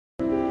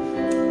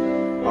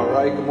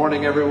right, good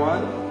morning,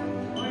 everyone.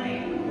 Good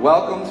morning.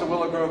 Welcome to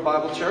Willow Grove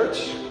Bible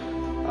Church.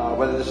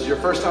 Whether this is your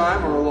first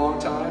time or a long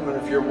time,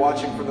 and if you're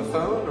watching from the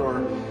phone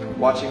or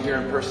watching here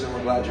in person,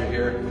 we're glad you're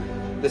here.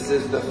 This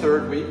is the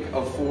third week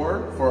of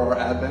 4 for our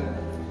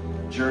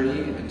Advent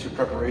journey into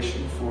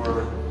preparation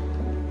for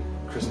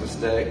Christmas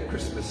Day,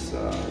 Christmas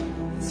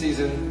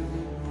season,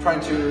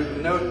 trying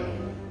to note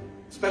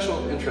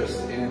special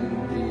interest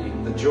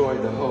in the joy,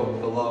 the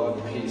hope, the love,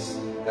 and the peace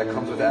that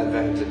comes with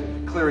Advent,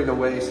 and clearing the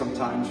way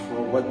sometimes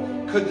for what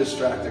could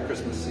distract the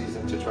Christmas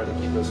season to try to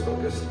keep us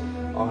focused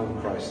on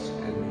Christ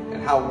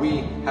and how we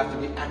have to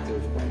be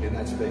active in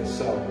that space.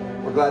 So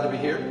we're glad to be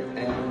here,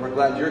 and we're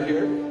glad you're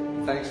here.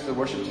 Thanks to the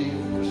worship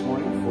team this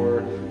morning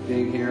for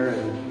being here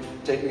and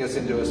taking us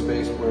into a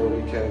space where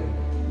we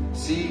can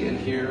see and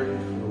hear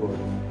the Lord.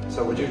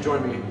 So would you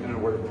join me in a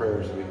word of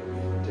prayer as we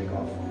take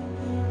off?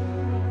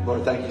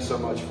 Lord, thank you so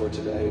much for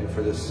today and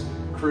for this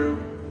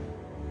crew.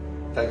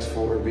 Thanks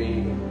for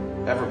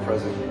being ever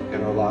present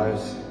in our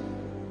lives.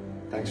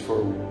 Thanks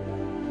for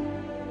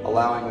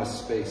allowing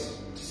us space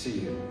to see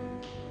you.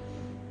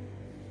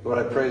 Lord,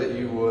 I pray that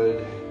you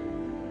would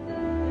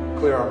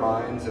clear our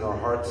minds and our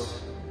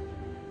hearts,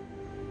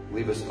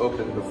 leave us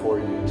open before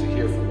you to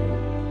hear from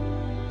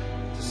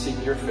you, to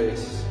seek your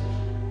face,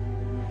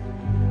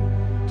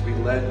 to be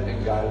led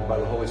and guided by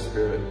the Holy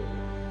Spirit,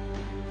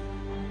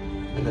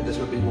 and that this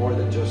would be more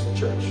than just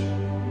church,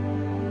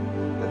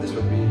 that this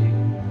would be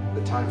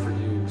the time for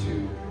you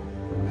to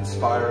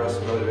inspire us,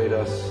 motivate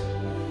us,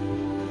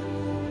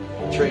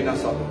 train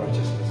us up in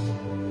righteousness.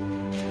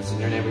 It's in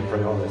your name we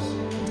pray all this.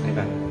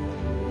 Amen.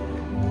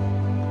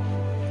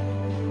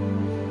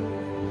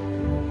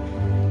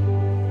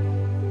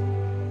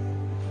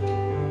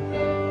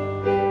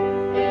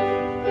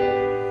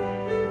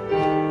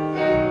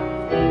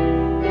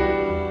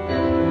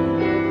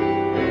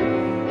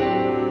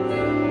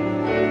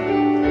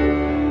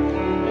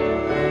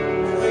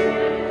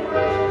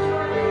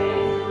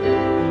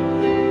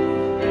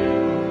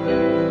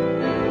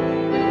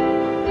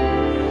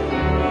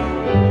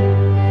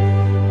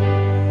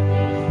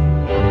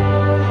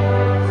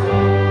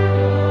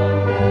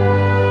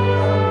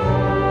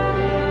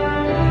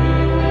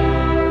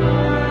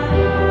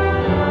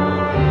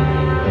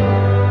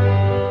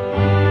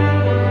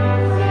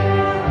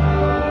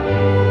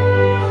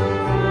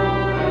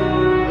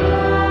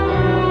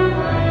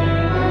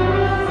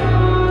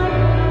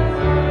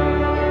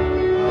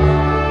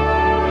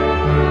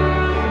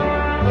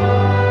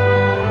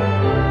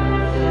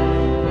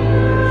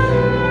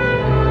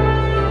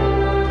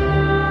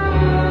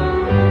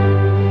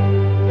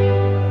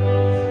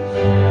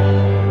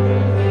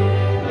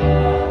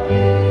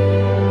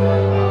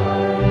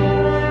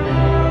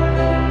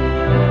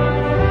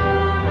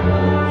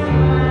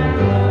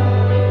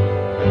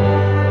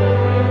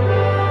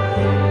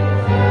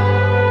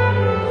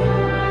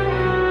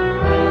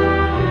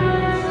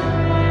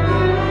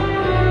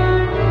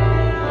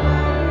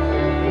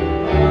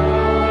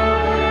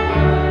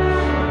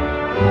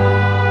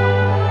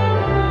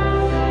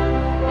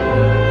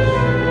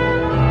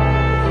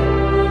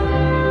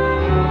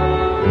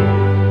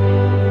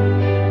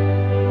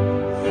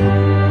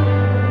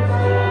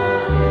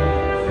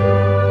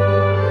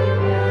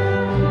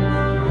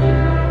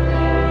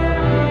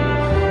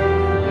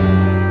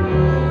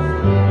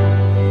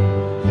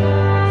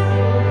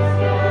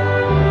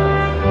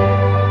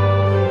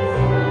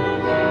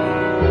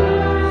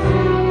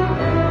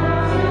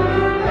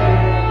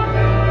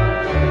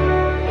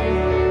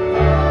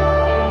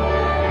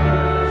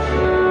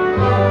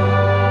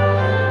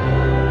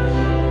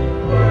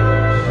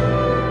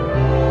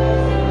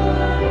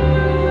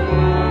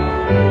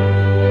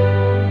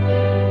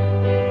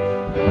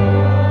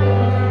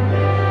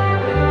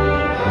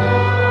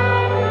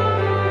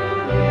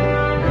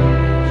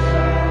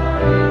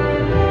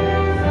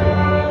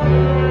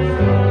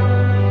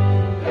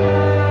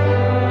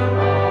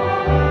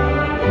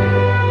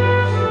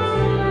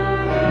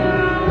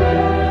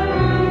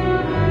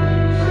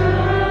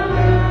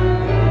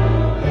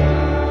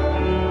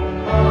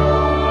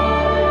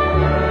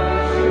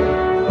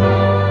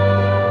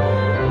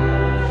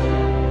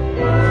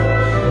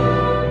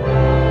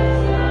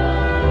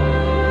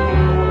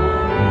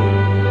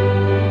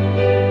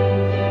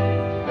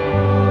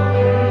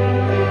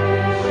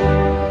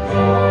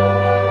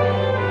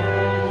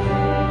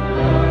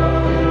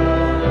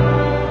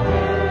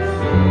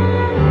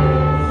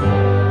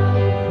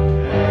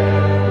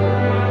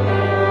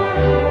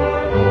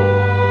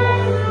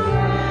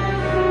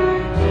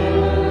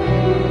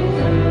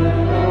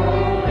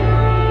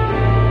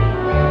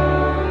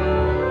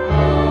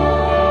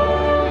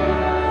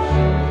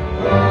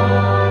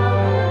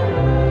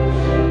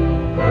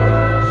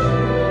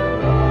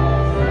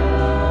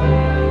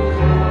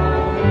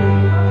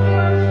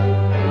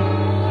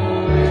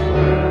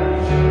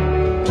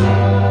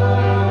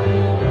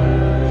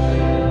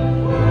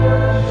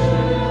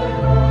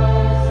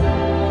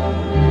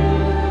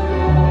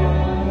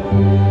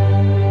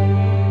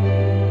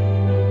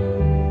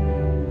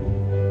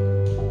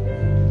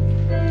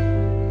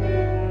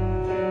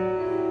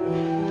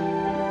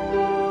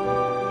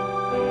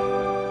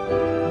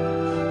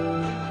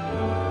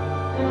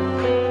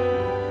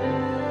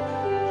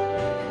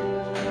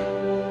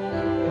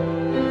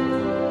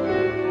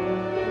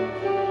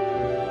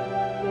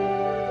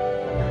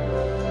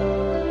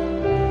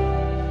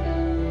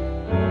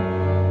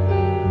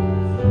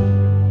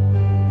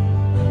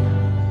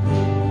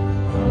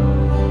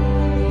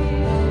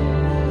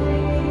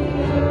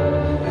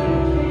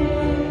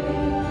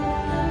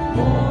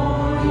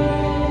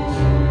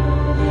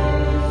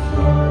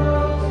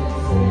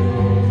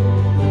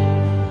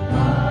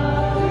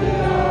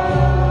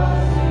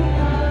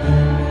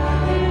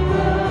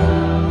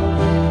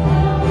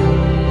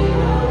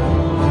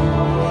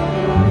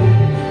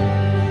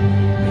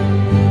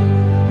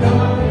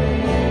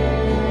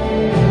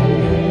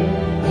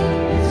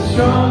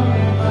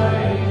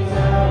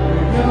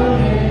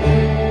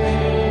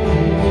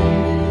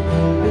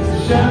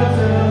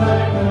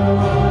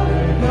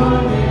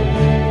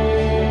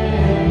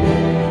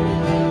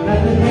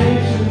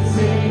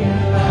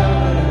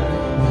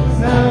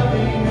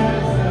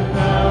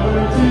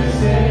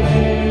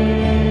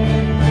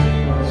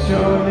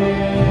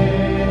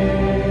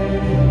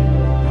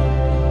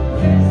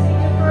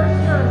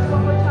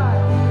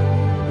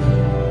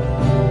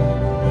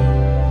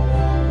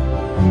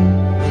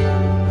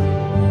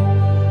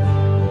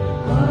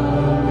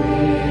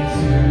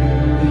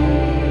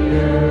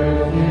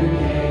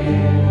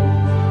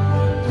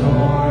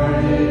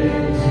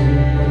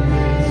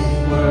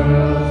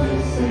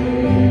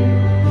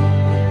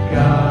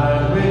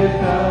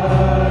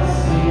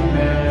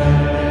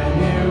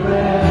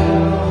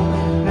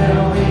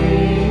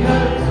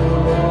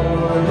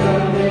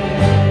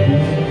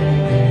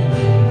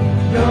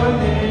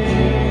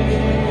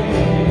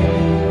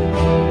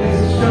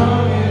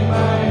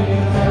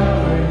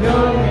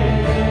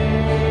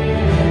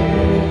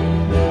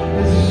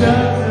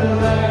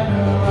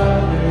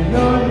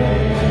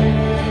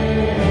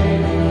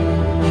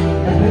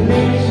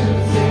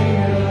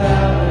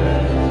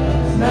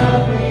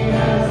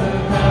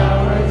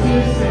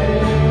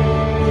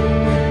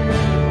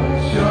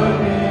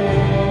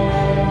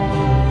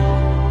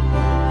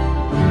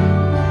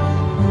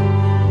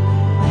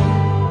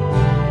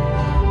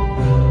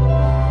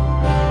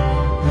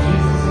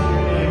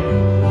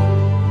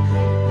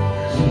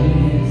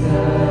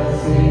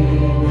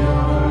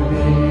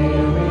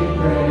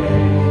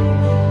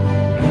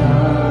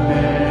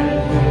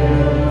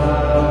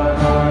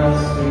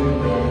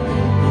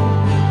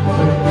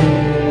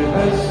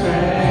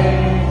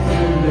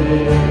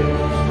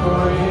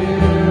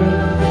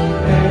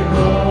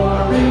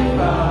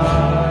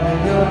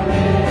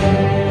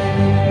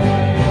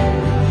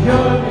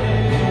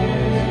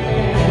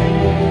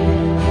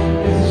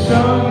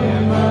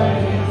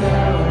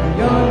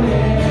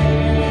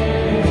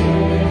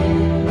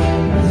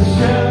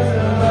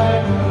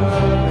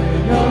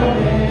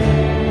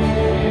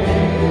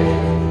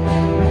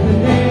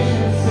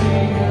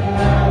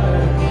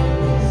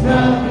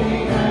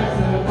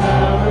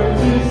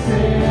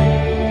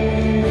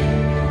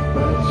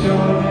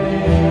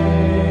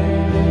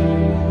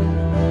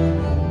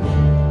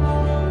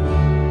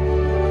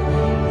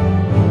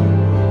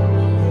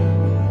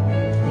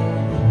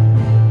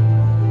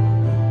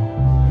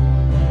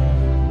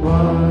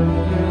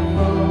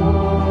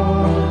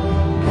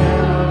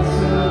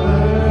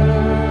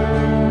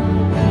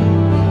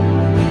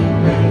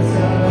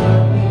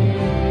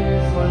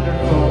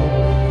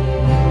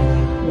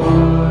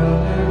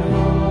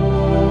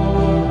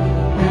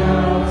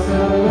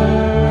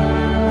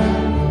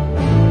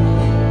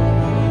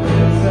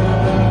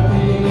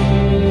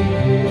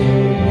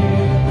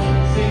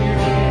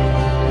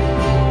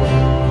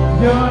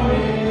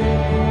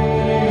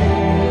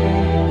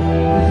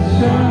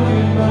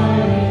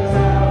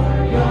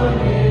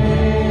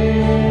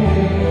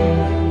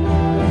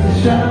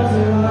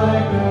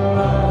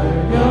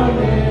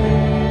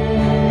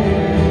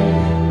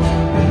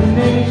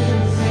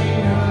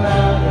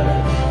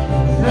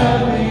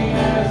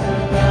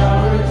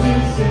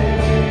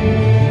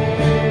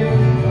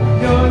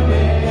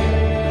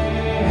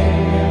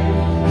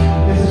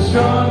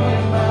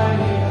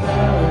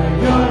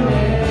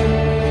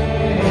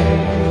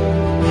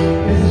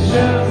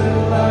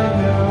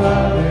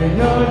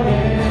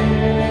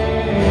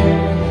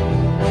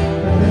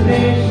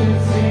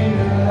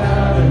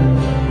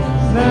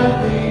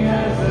 Nothing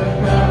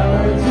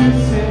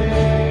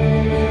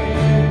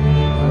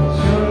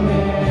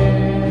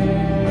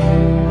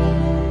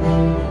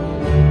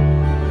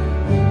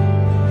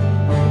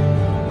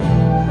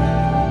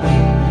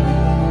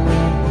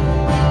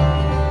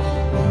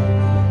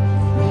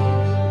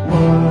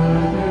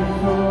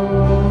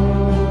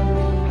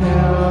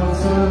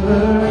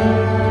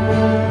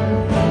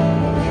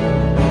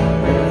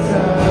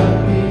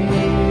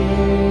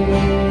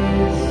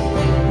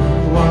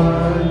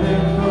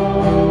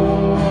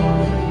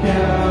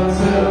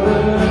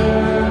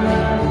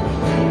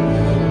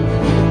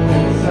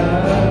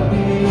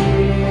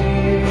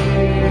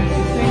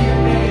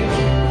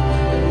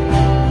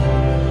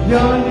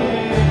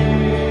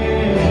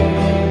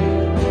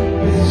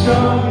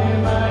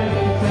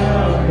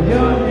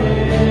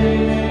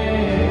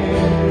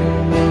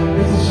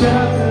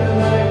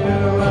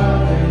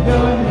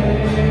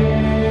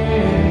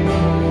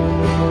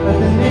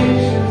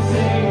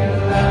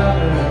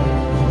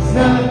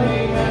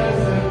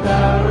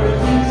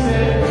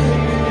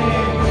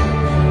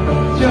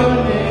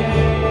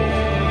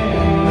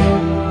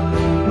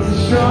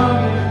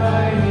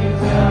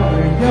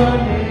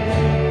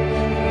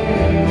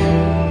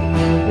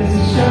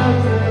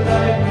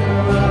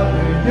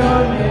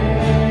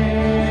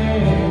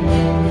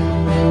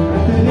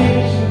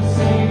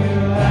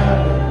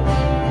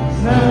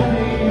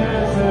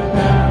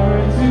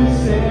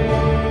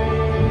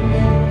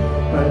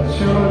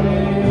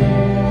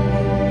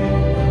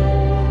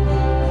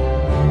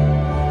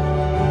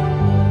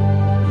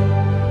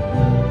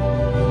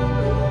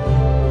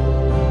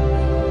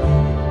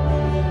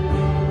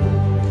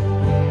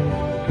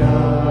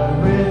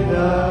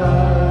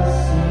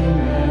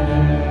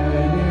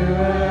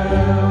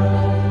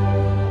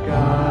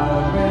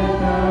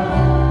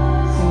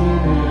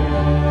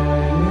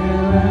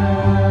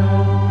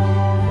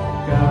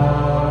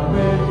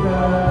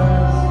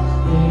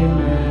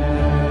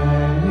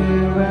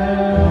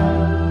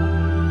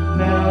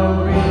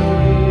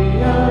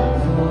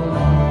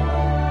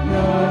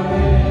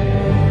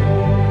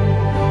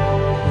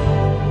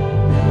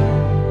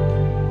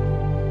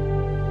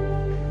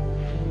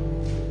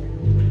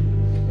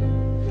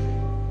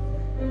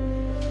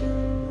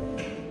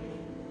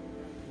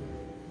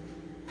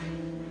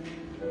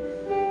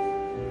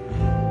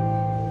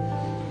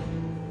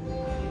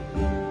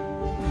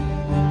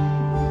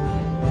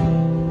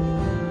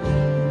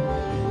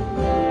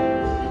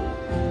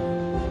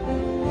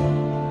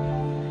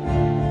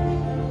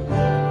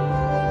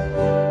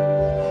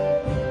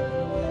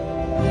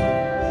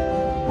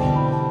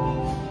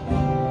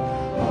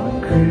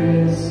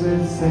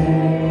Christmas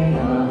Day,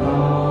 a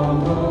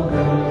humble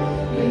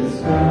girl gives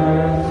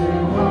birth to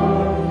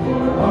hope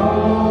for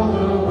all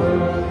the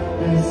world.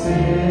 This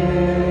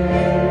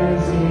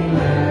is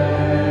Emmanuel.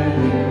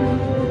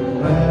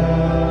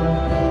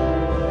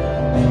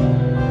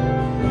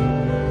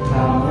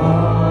 How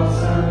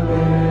awesome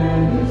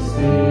and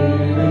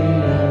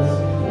mysterious,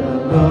 the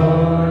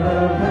Lord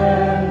of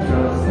heaven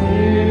draws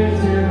near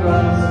to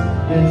us.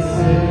 This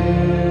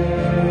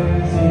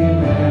is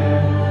Emmanuel.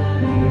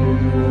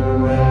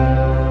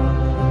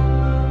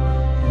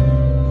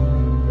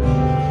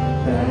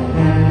 The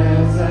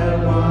hands that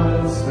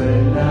once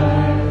split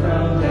night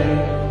from day,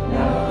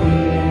 now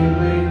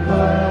feebly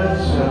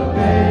clutch a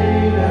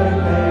bait of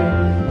pain.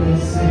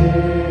 This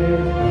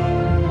is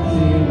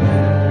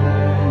Emmanuel.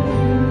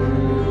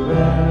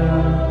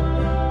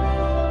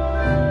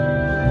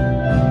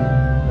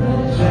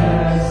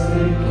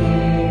 Majestic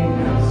King,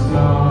 how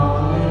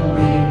small and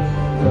weak,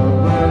 the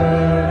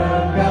word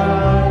of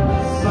God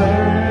must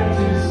learn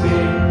to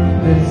speak.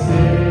 This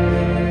is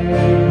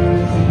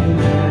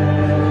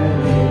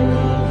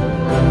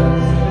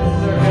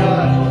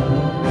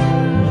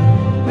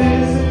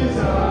This is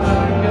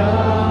our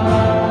God.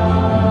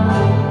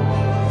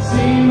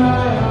 See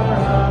my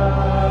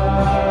eyes.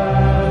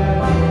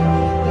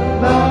 The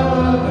love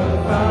of the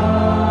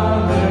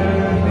Father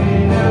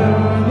made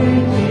known in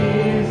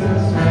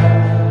Jesus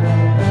Christ.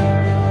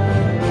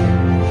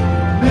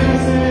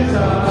 This is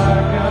our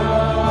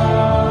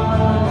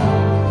God,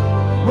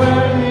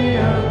 worthy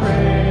of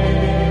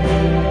praise.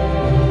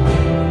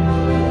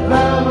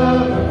 Love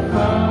of the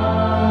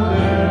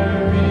Father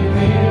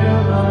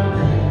revealed on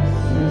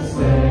Christmas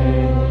Day.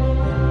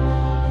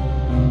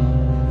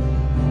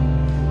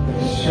 The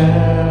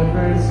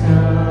shepherds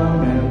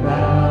come and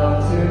bow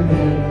to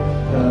Him.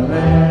 The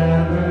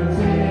Lamb who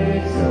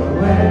takes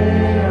away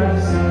our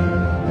sin.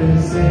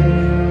 This is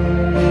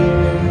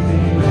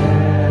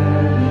Emmanuel.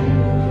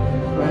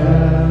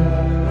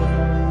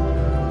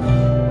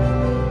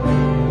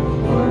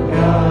 For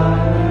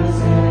God has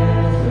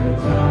entered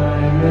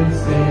time and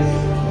space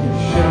to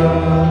show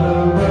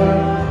the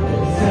world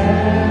His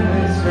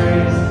endless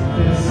grace.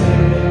 This is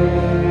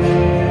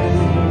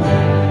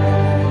Emmanuel.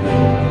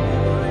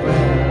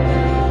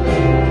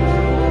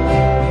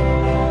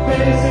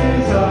 This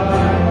is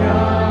our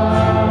God.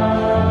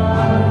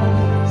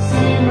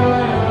 See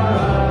my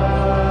eyes.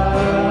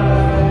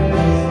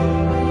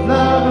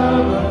 Love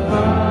of the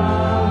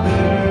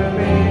Father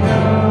made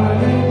known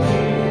in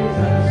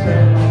Jesus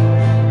Christ.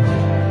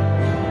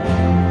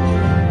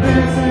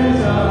 This is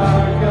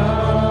our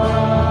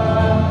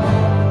God,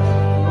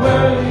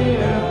 worthy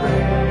of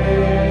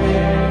praise.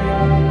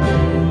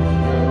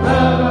 The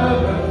love of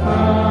the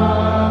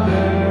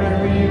Father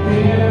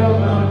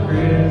revealed on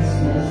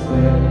Christmas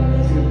Day.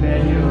 To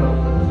Emmanuel.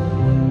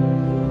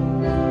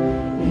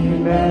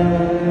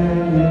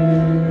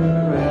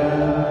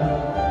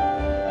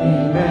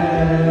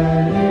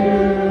 Emmanuel,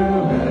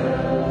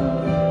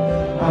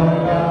 our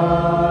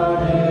God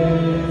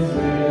is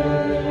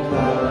with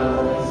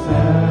us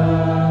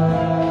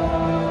now.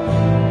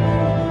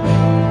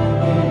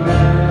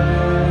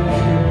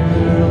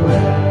 Emmanuel,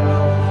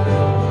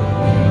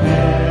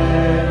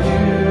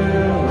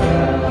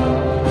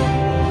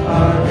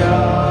 our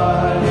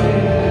God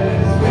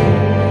is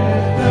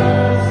with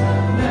us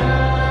now.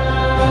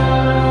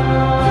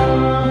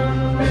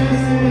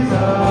 This is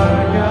our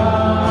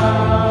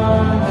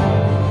God.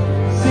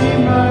 See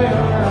my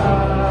eyes.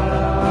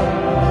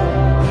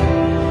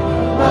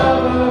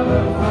 Love of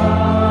the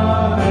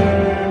Father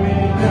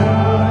made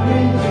known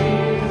in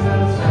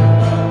Jesus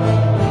Christ.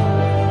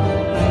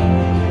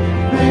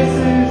 This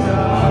is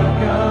our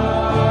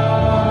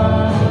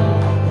God,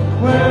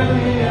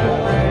 worthy of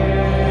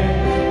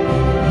praise.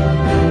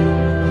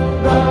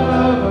 Love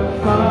of the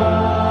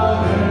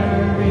Father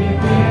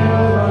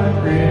revealed on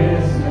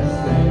Christmas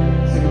Day.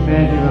 Sing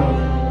Emmanuel.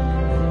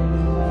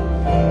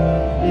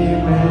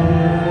 Emmanuel,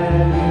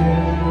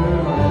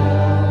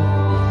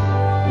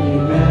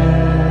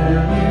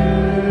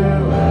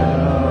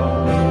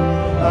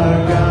 our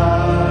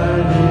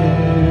God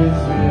is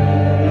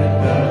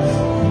with us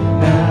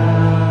now.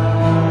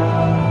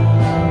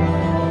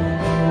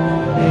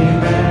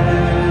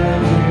 Emmanuel,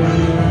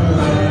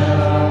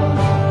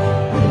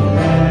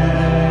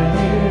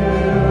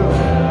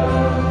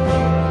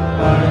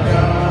 our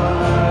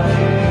God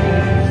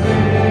is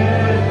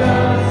with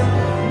us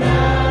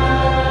now.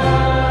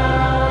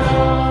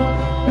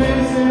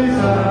 This is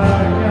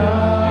our God.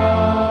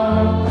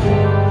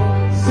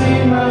 See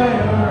my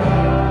eyes.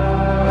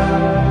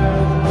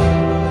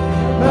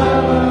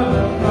 Love of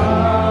the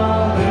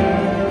Father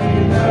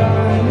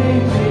revealed in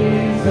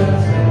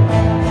Jesus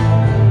Christ.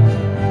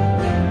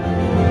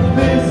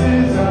 This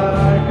is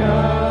our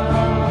God,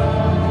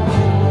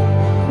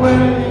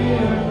 worthy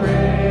of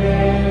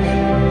praise.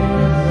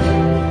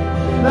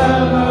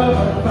 Love of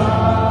the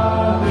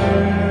Father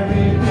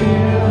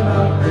revealed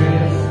on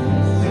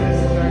Christmas. This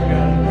is our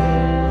God.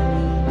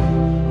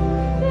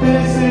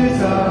 This is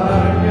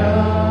our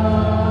God.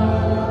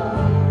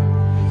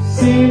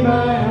 See my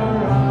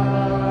eyes.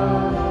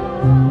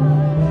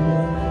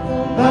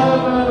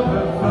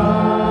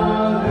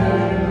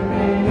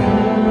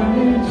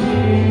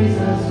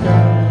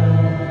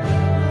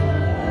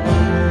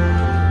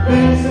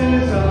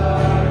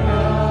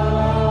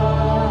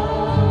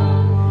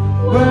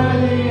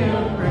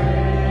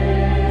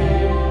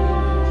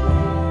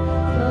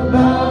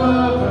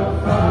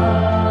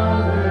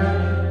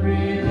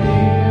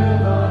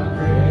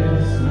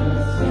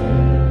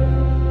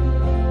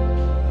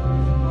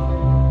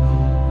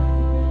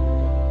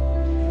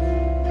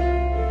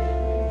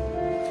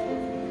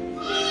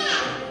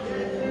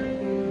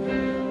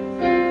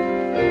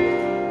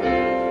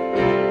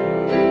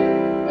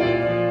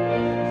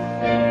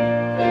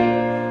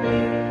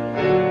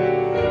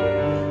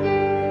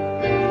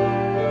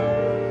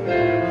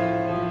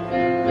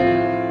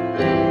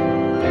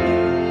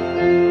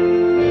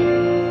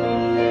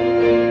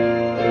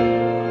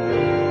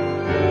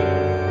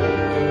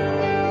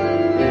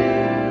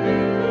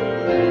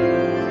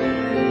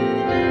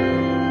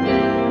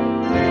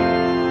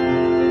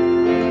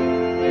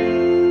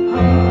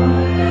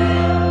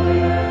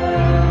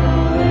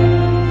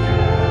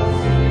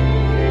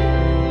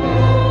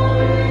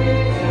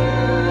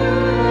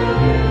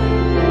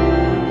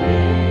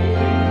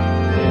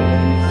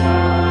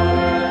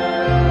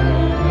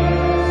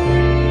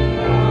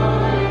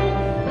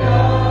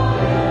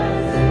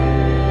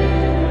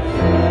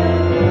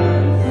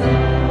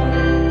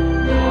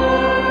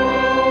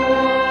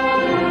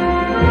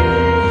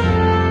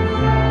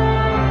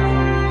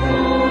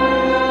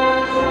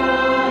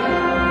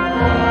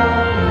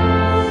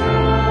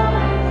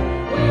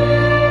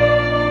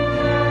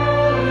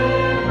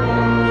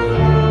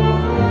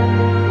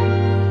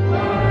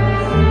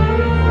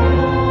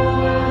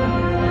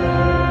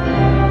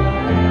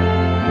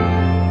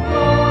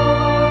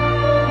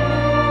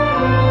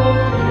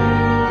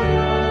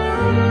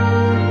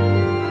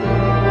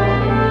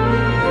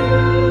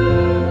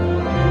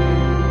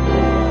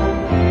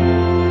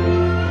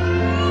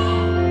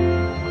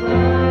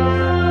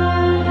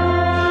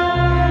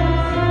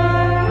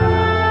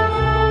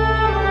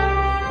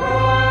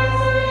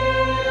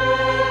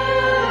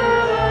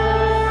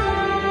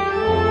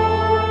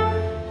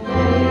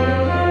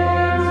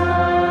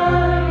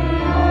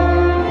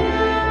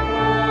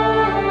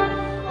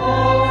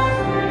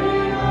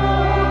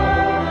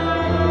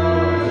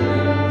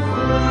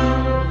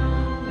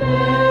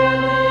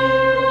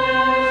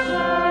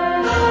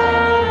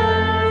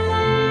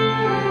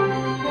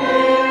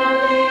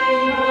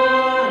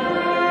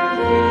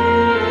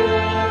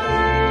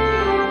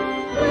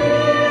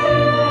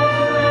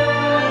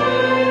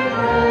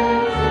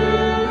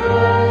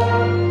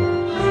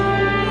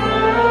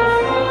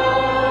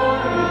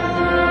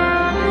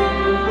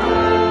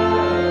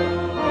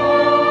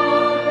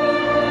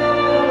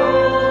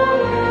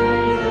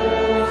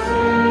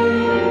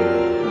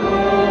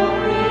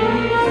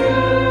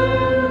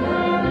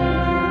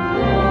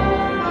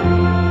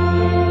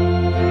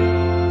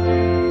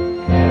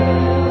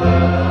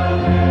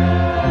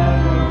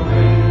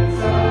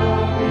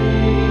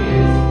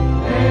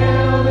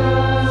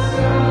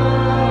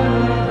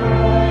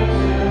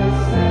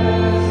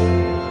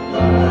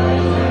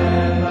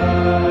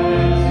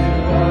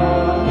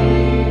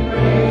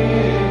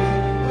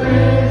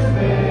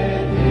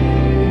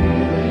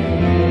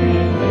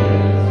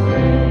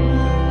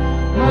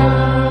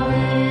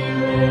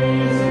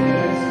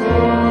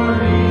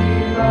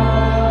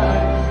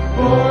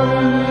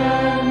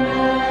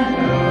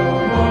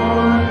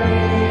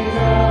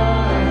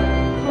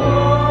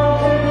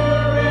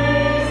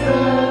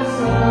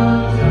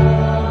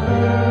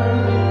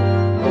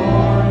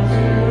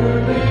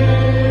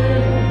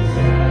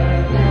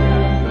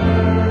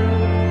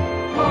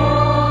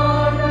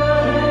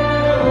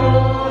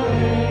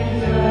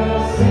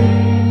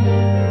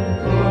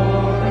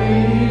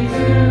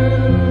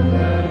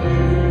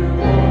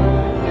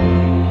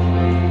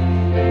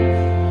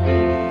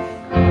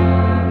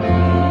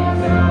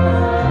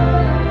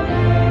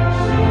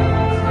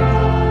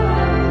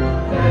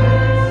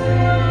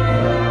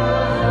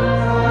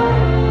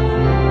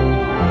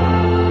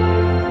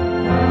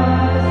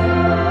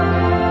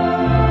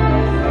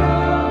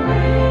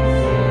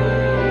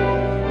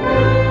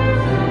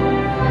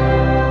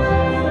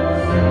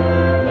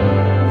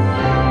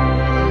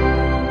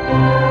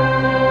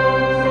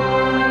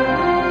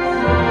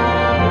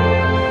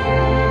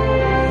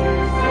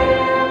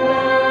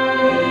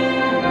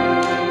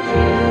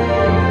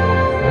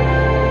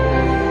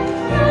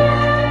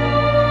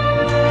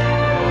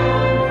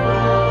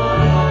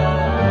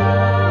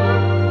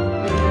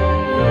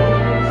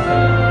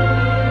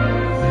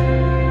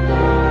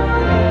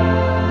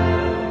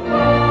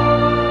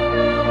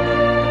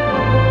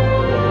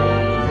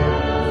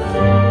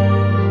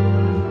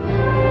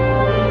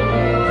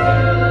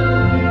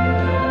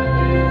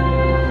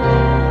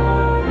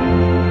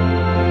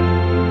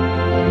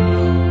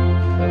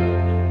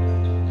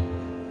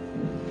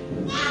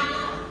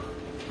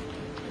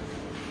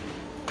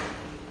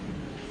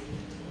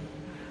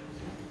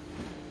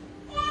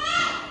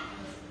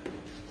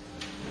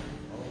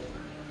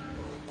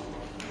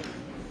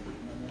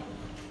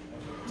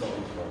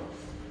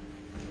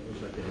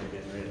 Looks like they're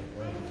getting ready to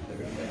play. They're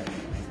going back.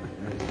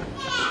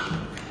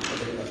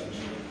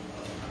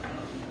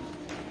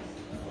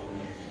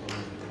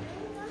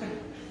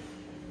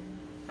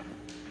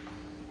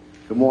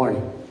 Good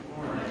morning.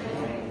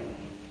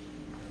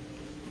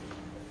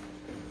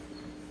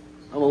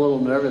 I'm a little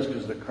nervous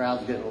because the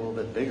crowd's getting a little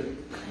bit bigger.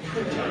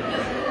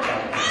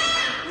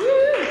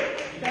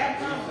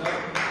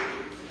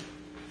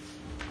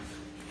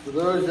 For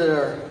those that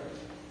are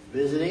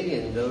visiting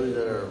and those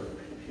that are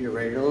here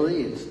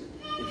regularly, if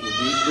you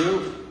need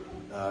to,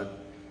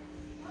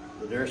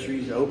 the nursery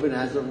is open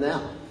as of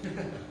now.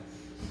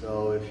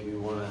 So if you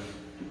want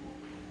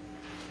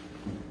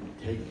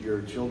to take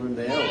your children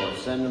there or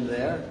send them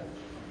there,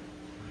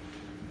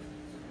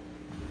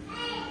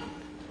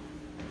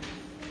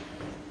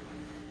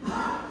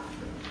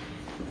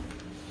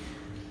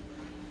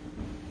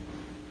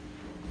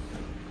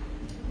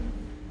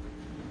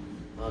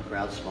 well, the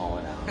crowd's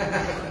smaller now.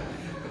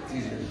 It's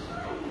easier.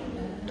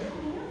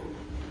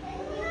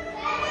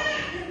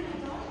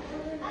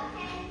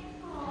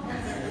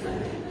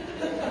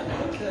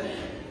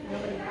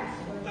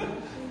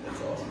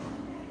 That's awesome.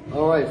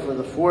 All right, for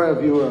the 4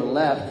 of you who are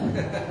left,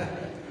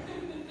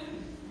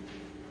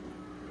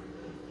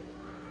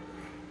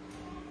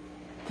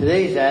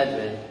 today's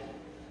Advent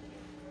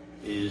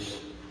is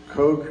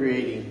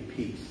co-creating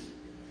peace.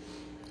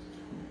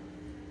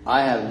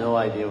 I have no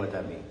idea what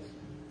that means.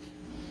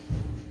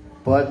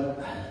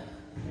 But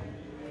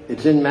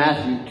it's in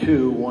Matthew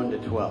 2, 1 to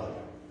 12.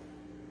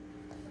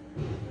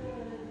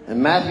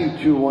 And Matthew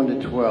 2, 1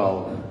 to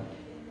 12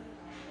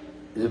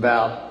 is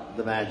about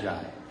the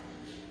Magi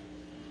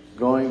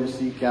going to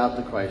seek out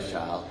the Christ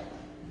child.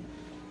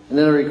 And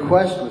then a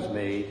request was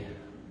made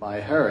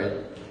by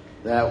Herod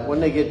that when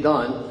they get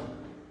done,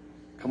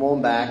 come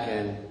on back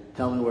and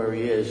tell me where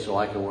he is so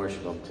I can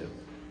worship him too.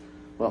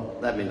 Well,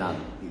 that may not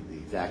be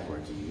the exact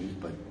words he used,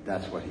 but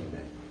that's what he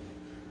meant.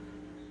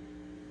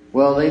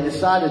 Well, they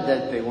decided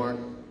that they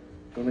weren't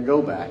going to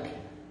go back.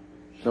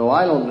 So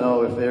I don't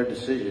know if their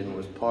decision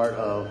was part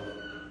of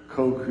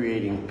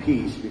co-creating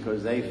peace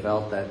because they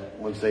felt that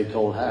once they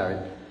told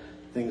Herod,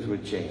 things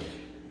would change.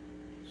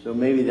 So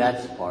maybe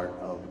that's part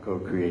of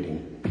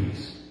co-creating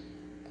peace.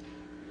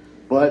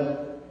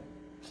 But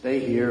stay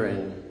here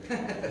and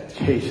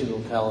Jason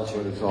will tell us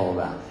what it's all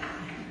about.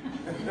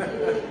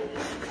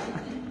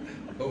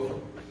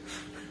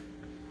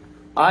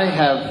 I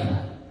have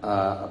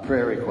a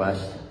prayer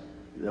request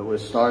that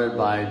was started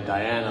by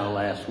Diana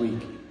last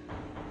week.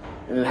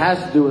 And it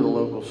has to do with a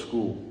local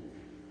school,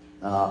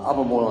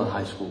 Upper Moreland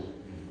High School.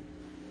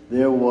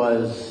 There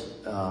was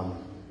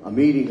a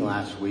meeting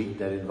last week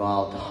that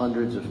involved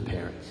hundreds of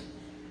parents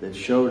that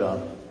showed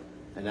up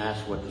and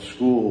asked what the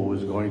school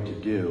was going to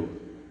do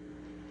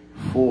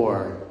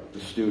for the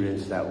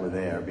students that were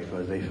there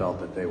because they felt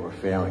that they were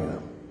failing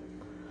them.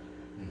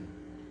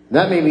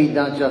 That may be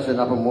not just in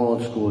Upper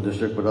Moreland School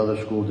District, but other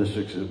school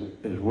districts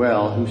as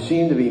well, who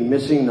seem to be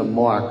missing the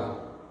mark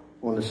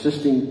on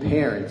assisting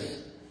parents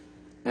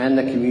and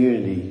the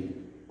community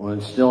on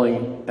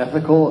instilling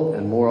ethical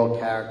and moral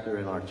character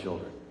in our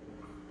children.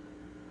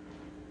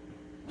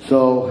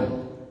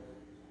 So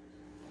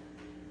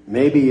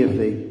maybe if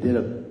they did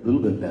a little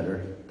bit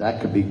better,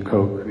 that could be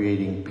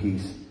co-creating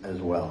peace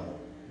as well.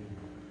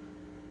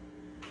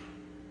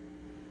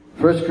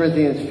 1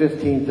 Corinthians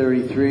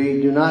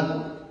 15:33, do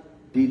not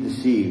be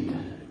deceived.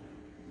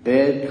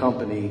 Bad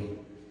company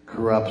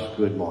corrupts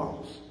good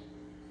morals.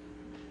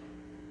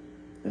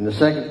 And the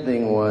second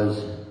thing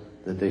was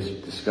that they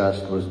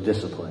discussed was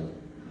discipline.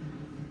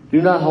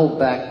 Do not hold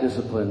back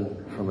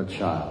discipline from a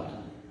child.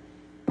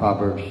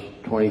 Proverbs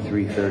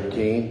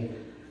 23:13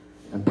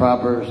 and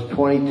Proverbs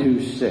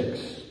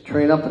 22:6.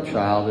 Train up a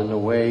child in the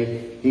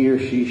way he or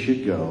she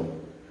should go.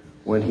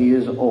 When he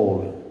is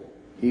old,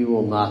 he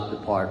will not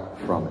depart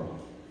from it.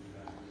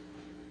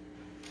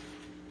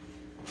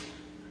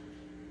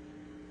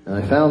 And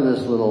I found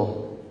this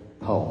little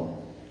poem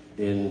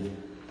in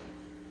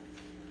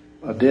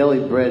a Daily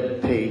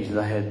Bread page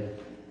that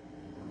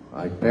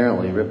I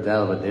apparently ripped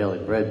out of a Daily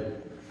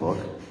Bread book,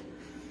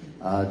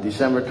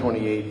 December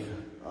 28th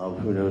of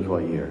who knows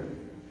what year.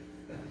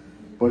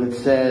 But it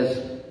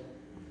says,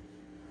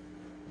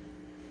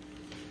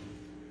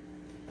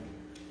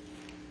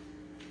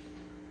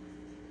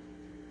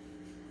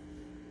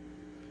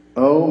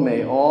 oh,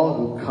 may all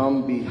who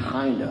come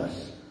behind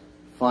us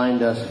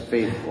find us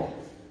faithful.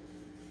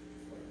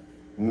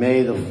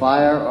 May the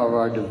fire of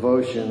our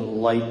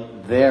devotion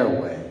light their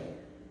way.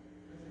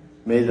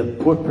 May the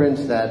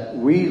footprints that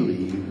we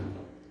leave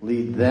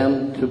lead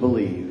them to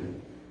believe,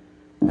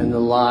 and the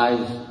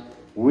lives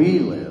we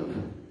live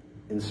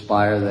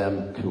inspire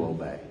them to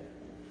obey.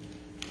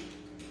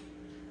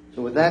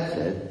 So with that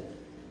said,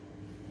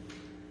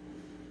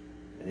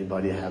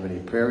 anybody have any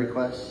prayer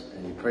requests,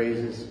 any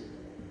praises?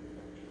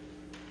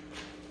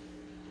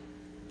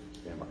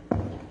 Yeah,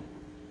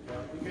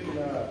 we can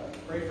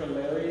pray for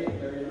Larry and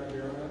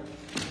Adriana.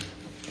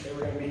 They were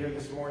going to be here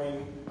this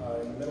morning.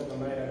 In the middle of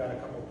the night, I got a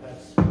couple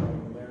texts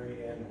from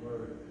Larry and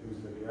Bert, who's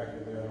the director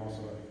there, and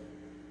also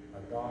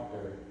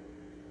doctor.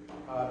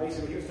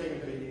 Basically, he was taken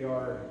to the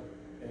ER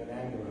in an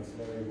ambulance.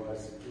 Larry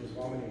was. He was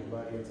vomiting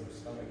blood. He had some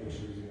stomach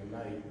issues in the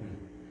night,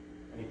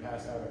 and he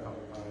passed out a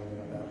couple times.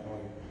 And at that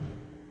point,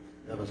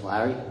 That was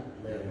Larry?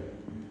 Larry.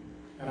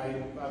 And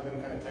I've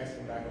been kind of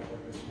texting back and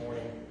forth this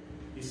morning.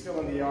 He's still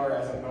in the ER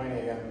as of 9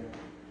 a.m.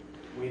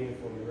 waiting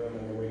for the room,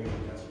 and they're waiting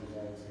for test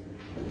results.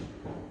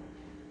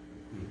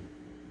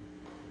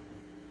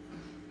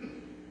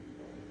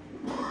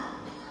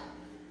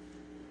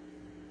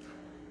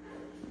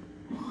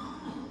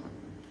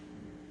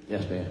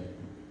 Yes, ma'am.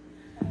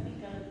 I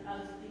think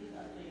I'll speak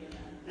after you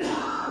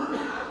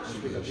now.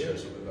 Speak up here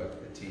so we got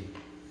the tea.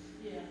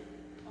 Yeah.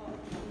 Oh,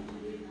 you want to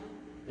do it now?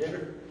 Yeah.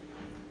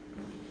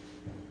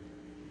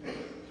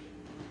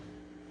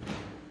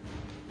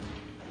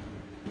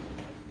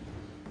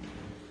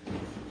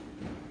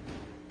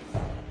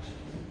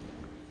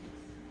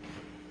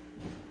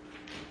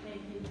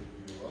 Thank you.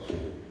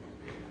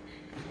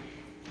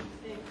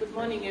 Hey, good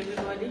morning,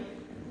 everybody.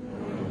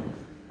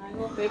 I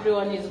hope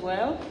everyone is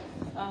well.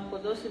 For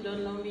those who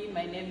don't know me,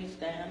 my name is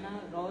Diana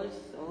Rose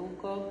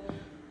Ouko.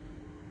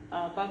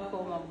 Back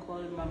home, I'm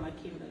called Mama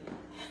Kimberly.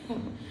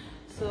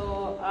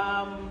 So,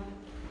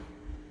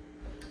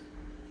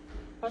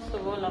 first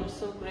of all, I'm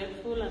so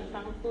grateful and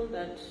thankful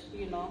that,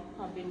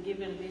 I've been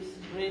given this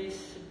great,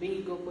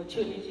 big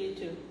opportunity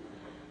to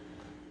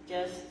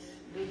just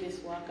do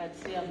this work. I'd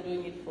say I'm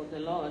doing it for the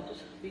Lord,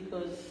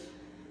 because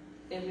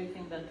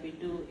everything that we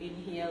do in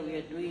here, we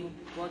are doing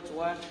God's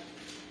work.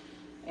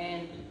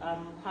 And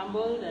I'm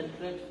humbled and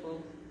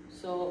grateful.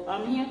 So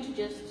I'm here to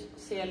just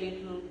say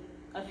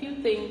a few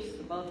things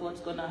about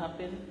what's going to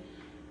happen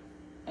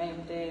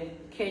and the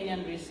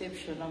Kenyan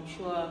reception. I'm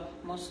sure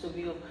most of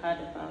you have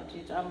heard about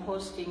it. I'm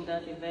hosting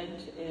that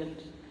event, and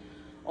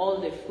all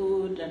the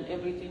food and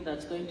everything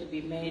that's going to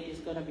be made is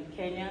going to be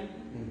Kenyan.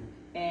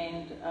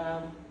 And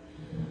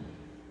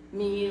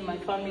me, my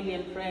family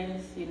and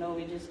friends,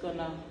 we're just going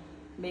to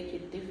make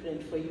it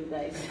different for you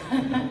guys.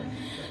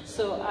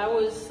 So I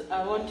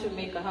want to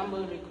make a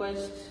humble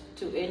request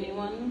to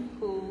anyone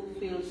who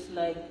feels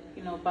like,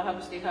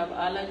 perhaps they have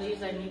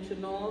allergies I need to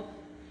know.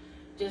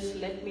 Just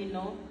let me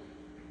know.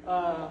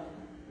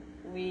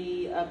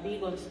 We are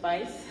big on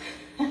spice,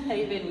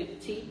 even with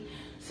tea.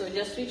 So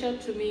just reach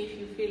out to me if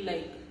you feel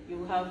like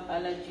you have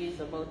allergies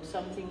about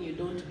something you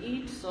don't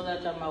eat, so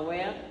that I'm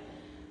aware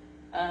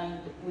and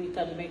we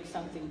can make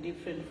something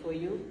different for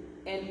you.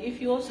 And if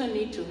you also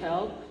need to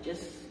help,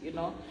 just,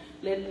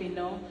 let me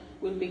know.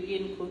 We'll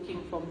begin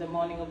cooking from the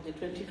morning of the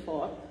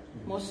 24th.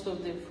 Most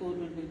of the food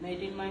will be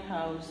made in my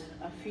house.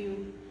 A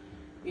few,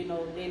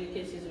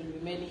 delicacies will be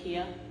made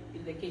here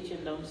in the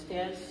kitchen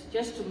downstairs,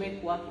 just to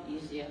make work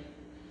easier.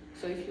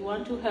 So if you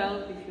want to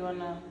help, if you want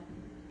to,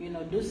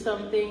 do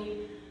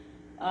something,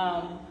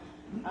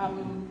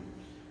 I'm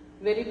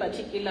very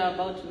particular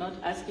about not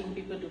asking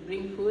people to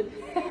bring food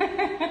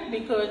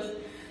because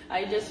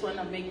I just want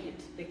to make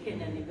it the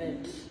Kenyan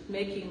event,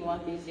 making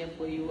work easier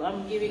for you.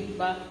 I'm giving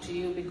back to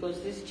you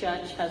because this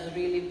church has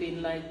really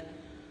been like,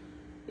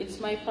 it's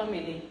my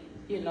family,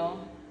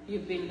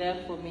 You've been there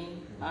for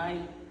me. I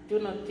do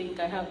not think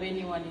I have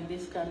anyone in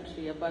this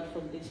country apart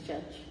from this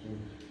church.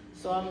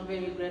 So I'm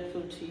very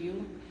grateful to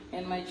you.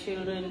 And my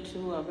children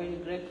too are very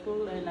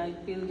grateful. And I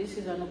feel this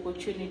is an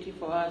opportunity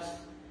for us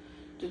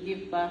to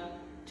give back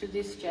to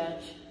this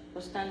church for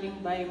standing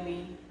by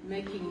me,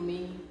 making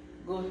me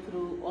go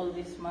through all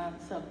these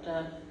months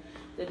after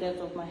the death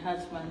of my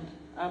husband.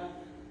 Up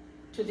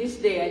to this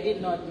day, I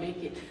did not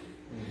make it.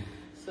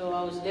 So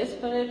I was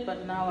desperate,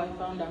 but now I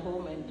found a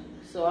home, and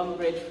so I'm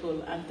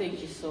grateful, and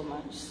thank you so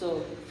much.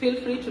 So feel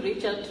free to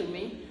reach out to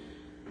me.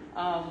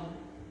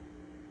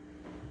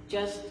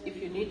 Just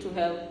if you need to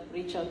help,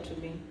 reach out to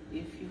me.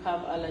 If you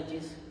have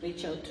allergies,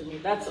 reach out to me.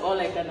 That's all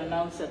I can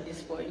announce at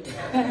this point.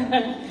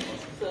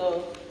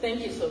 So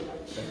thank you so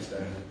much. Thanks,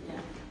 Diana.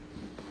 Yeah.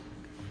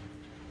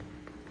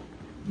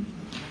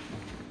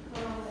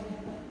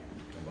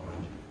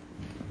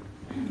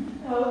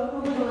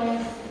 Over the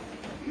last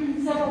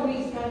several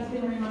weeks, God's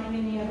been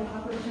reminding me of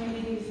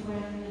opportunities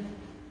when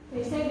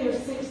they say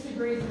there's 6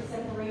 degrees of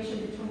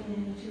separation between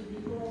any two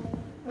people,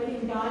 but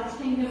in God's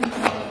kingdom, it's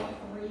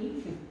like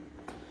 3.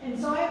 And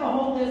so I have a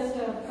whole list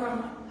of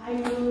I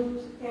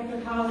moved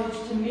after college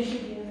to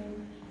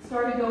Michigan,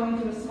 started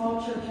going to a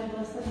small church, had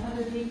less than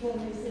 100 people,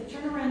 and they said,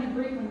 turn around and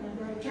greet one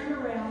another. I turned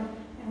around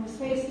and was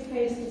face to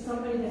face with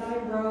somebody that I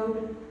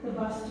rode the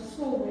bus to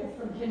school with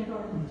from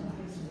kindergarten to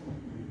high school.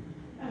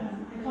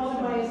 I called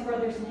him by his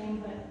brother's name,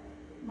 but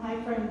my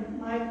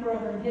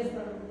brother and his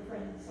brother were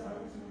friends, so I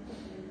was more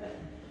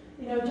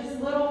familiar. But,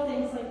 just little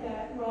things like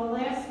that. Well,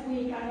 last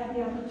week I had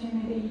the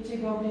opportunity to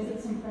go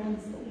visit some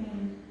friends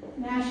in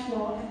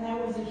Nashville, and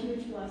that was a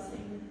huge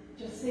blessing.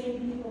 Just seeing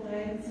people that I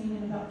hadn't seen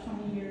in about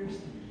 20 years.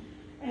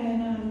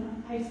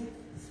 And I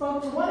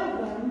spoke to one of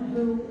them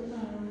who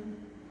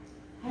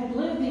had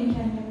lived in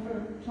Kenya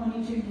for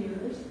 22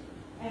 years.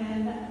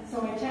 And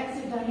so I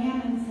texted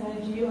Diane and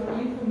said,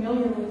 are you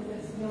familiar with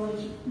this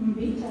village,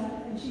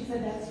 Mbita? And she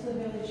said, that's the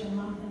village your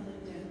mom had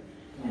lived in.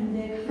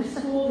 And the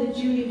school that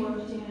Judy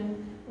worked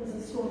in was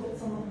a school that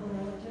some of her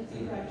relatives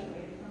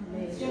graduated from.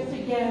 It's just,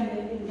 again,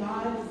 that in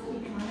God's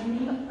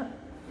economy,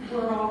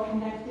 we're all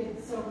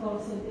connected so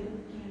closely that we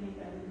can't even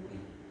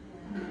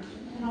imagine.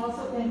 And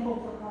also thankful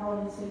for Carl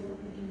and Sue for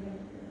picking them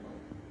up,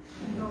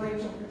 and for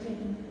Rachel for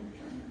taking the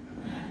picture.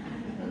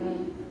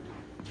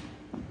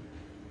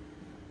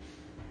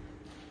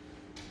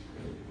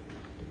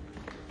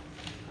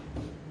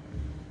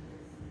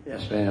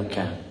 Yes, ma'am,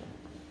 Ken.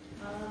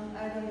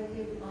 I would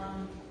give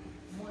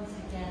once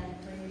again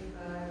praise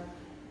God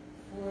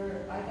for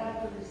I got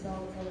the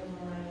results of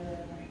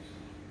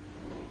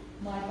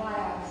my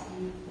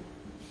biopsy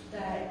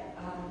that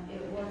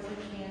it was a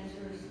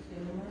cancerous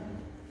tumor,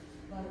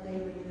 but they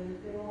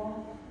removed it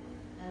all,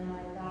 and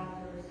my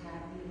doctor was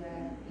happy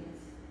that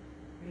it's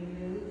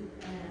removed,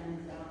 and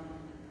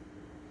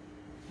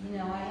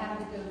I have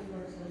to go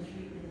for some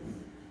treatments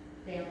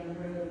down the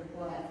road,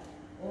 but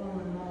all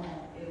in all,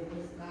 it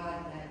was God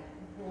that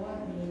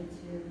brought me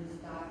to this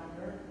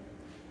doctor,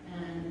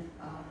 and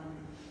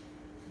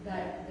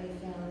that they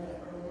found it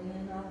early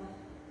enough.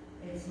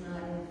 It's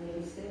not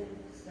invasive,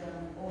 so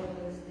all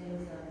those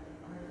things are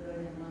good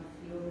and I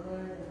feel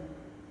good.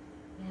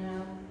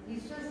 And,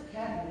 he's just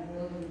kept me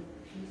really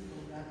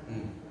peaceful that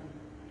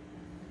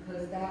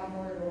because that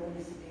word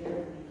always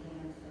scared me,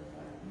 cancer.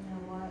 But you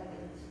know what?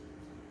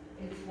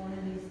 It's one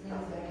of these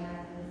things that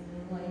happens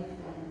in life,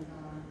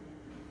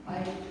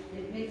 and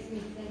it makes me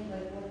think,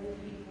 like, what do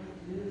people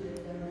do that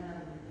don't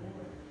have a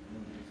report?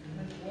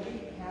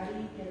 Like, how do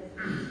you get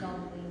through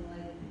something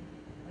like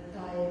a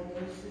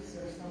diagnosis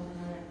or some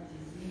kind of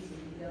disease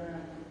if you don't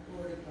have a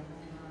report to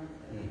hold on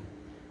to?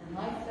 And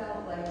I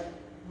felt like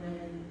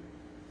when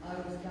I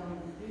was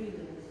going through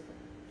this,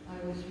 I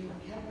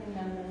kept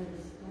remembering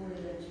the story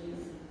that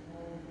Jesus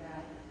told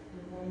about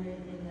the woman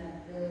in that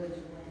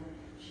village when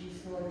she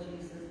saw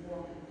Jesus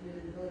walking through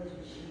the village,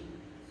 and she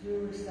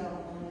threw herself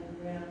on the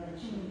ground and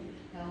she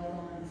held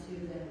on to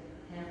the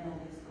hem of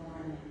his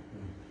garment,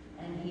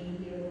 and he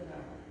healed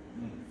her.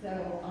 So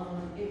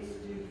it's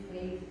through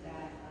faith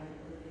that I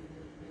believe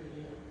that we're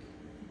healed.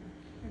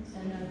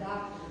 And the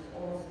doctors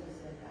also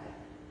said that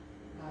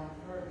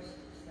first,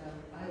 so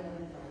I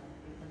went her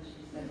because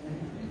she said that.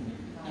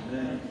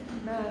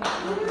 No, I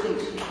don't think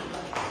she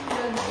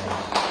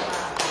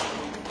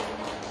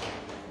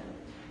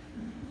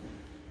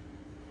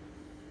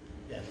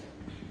Yes.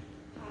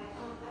 Hi, I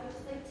would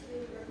just like to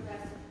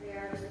request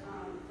prayers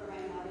for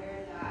my mother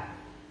that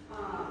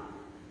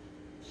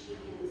she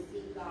can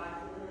seek God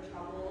for her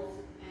troubles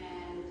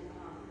and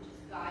just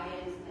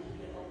guidance, and that He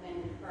could open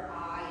her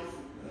eyes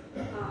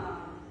and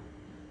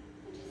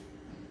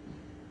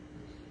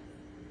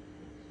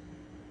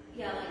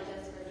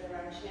just for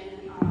direction.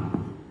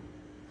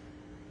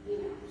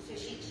 So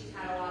she's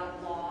had a lot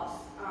of loss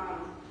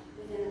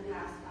within the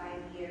past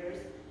 5 years,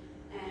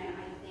 and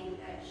I think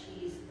that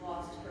she's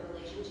lost her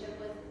relationship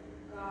with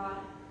God,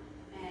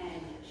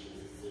 and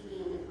she's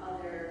seeking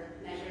other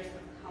measures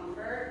of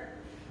comfort,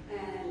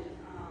 and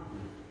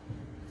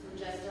so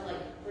just to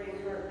bring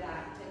her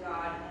back to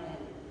God, and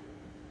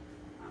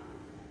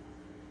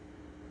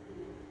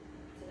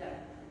so that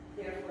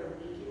therefore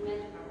we can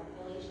mend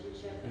our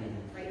relationship. And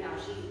right now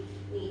she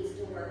needs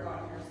to work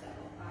on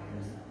herself by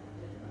herself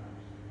with God.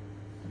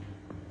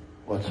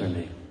 What's her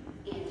name?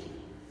 Angie.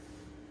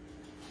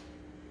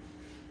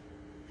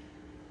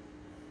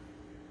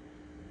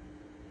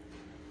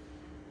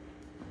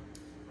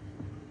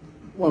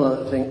 One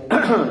other thing,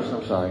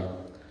 I'm sorry.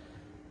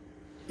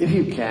 If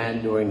you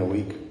can, during the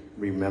week,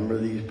 remember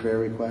these prayer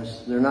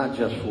requests. They're not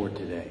just for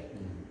today.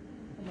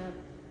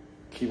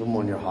 Keep them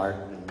on your heart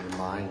and your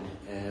mind.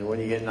 And when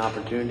you get an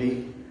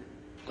opportunity,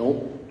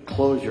 don't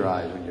close your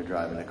eyes when you're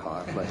driving a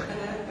car. But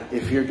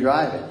if you're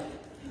driving,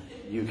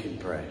 you can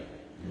pray.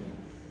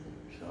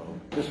 So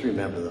just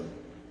remember them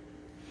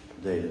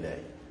day to day.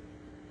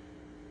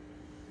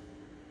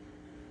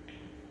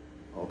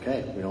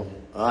 Okay,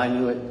 I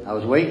knew it. I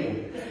was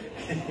waiting.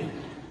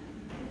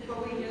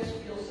 But we just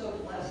feel so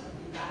blessed to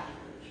be back to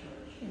the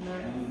church.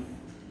 Amen.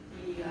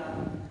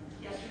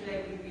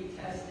 Yesterday we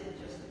retested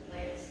just to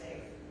play it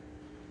safe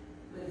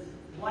with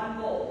one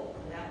goal,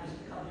 and that was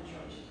to come to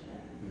church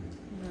today.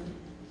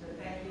 So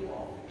thank you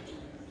all for your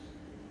prayers.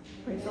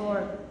 Praise the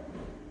Lord.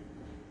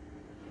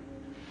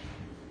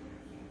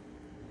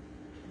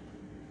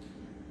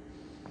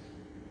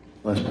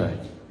 Let's pray.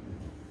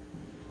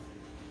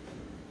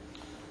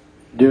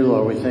 Dear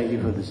Lord, we thank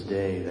you for this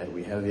day, that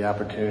we have the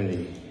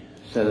opportunity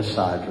set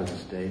aside for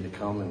this day to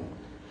come and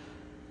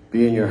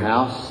be in your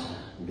house,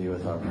 be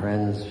with our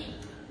friends,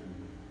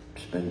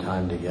 spend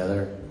time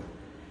together,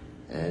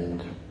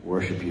 and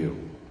worship you.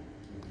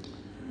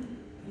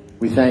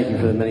 We thank you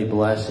for the many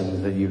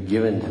blessings that you've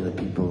given to the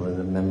people and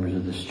the members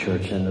of this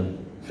church and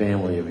the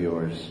family of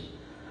yours.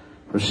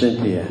 For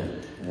Cynthia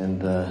and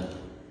the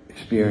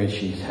experience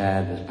she's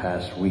had this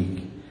past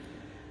week.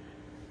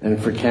 And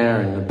for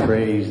Karen, the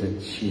praise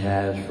that she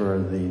has for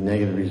the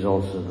negative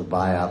results of the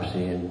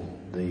biopsy and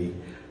the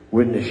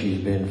witness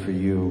she's been for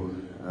you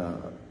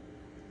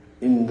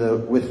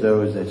with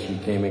those that she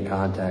came in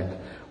contact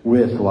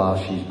with while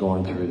she's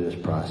going through this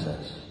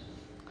process.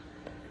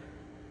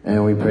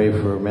 And we pray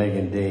for Meg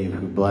and Dave,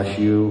 who bless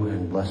you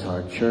and bless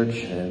our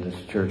church, and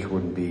this church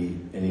wouldn't be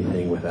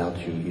anything without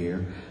you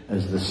here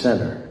as the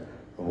center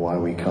of why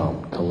we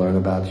come, to learn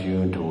about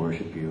you and to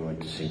worship you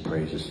and to sing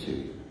praises to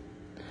you.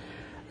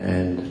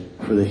 And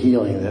for the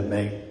healing that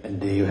Meg and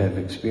Dave have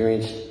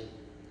experienced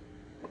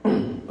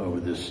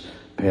over this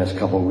past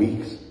couple of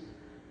weeks,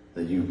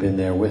 that you've been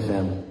there with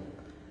them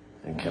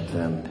and kept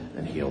them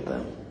and healed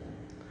them.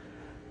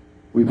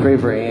 We pray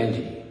for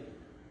Angie.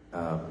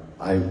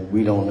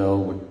 We don't know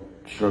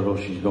what struggle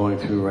she's going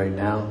through right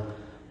now,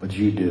 but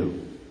you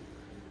do.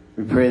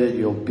 We pray that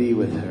you'll be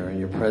with her and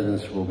your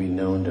presence will be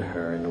known to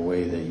her in the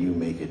way that you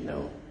make it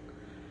known.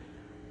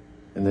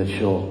 And that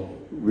she'll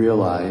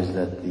realize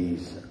that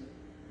these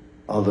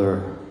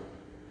other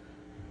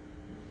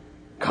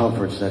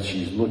comforts that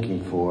she's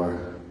looking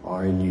for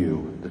are in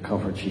you. The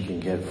comfort she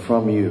can get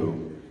from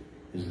you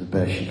is the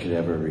best she could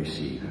ever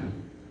receive.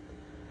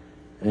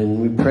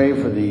 And we pray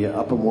for the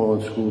Upper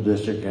Moreland School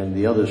District and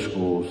the other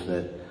schools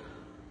that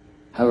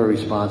have a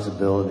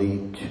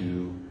responsibility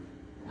to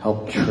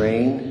help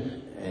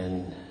train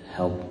and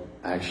help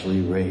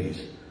actually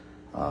raise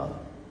our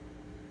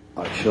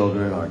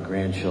children, our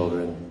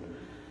grandchildren,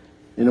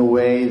 in a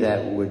way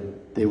that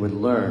they would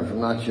learn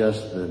from not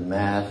just the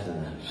math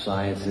and the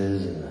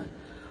sciences and the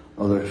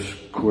other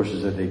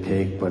courses that they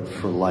take, but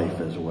for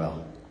life as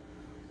well.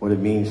 What it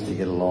means to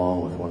get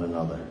along with one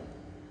another.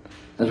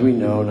 As we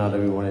know, not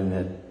everyone in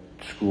that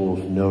schools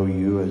know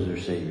you as their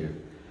Savior.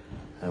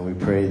 And we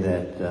pray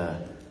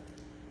that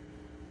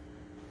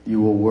you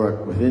will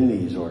work within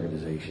these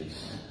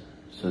organizations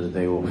so that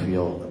they will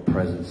feel a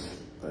presence.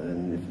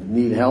 And if you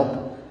need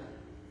help,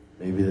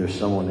 maybe there's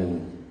someone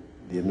in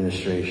the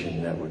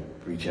administration that would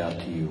reach out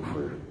to you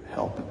for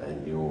help,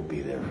 and you will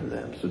be there for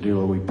them. So dear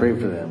Lord, we pray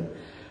for them,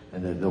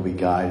 and that they'll be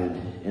guided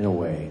in a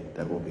way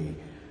that will be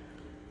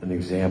an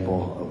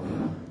example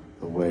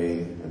of the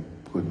way,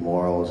 good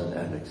morals and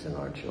ethics in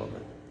our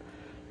children.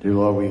 Dear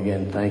Lord, we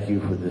again thank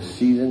you for this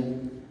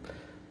season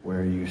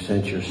where you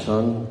sent your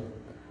Son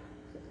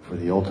for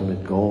the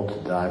ultimate goal to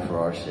die for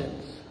our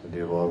sins.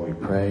 Dear Lord,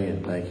 we pray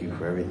and thank you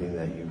for everything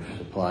that you've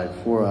supplied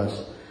for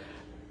us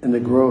and the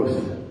growth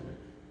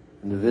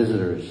and the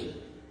visitors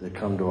that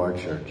come to our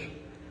church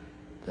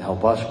to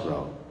help us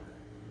grow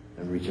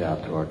and reach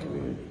out to our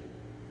community.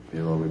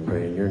 Dear Lord, we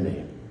pray in your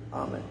name.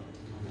 Amen.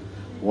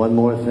 One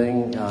more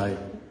thing,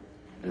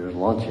 there's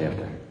lunch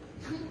after.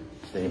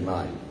 Stay in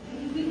mind.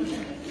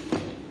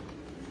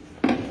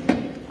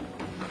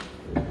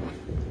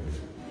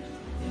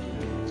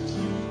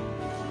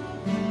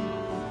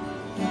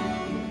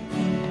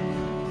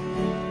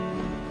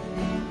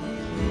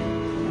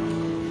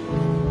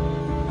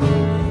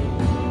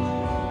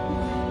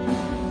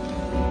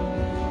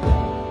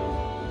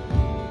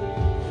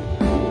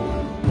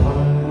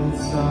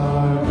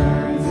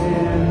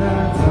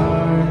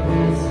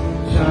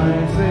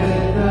 Shines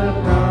with the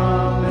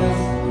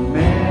promise,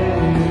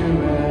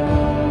 Emmanuel.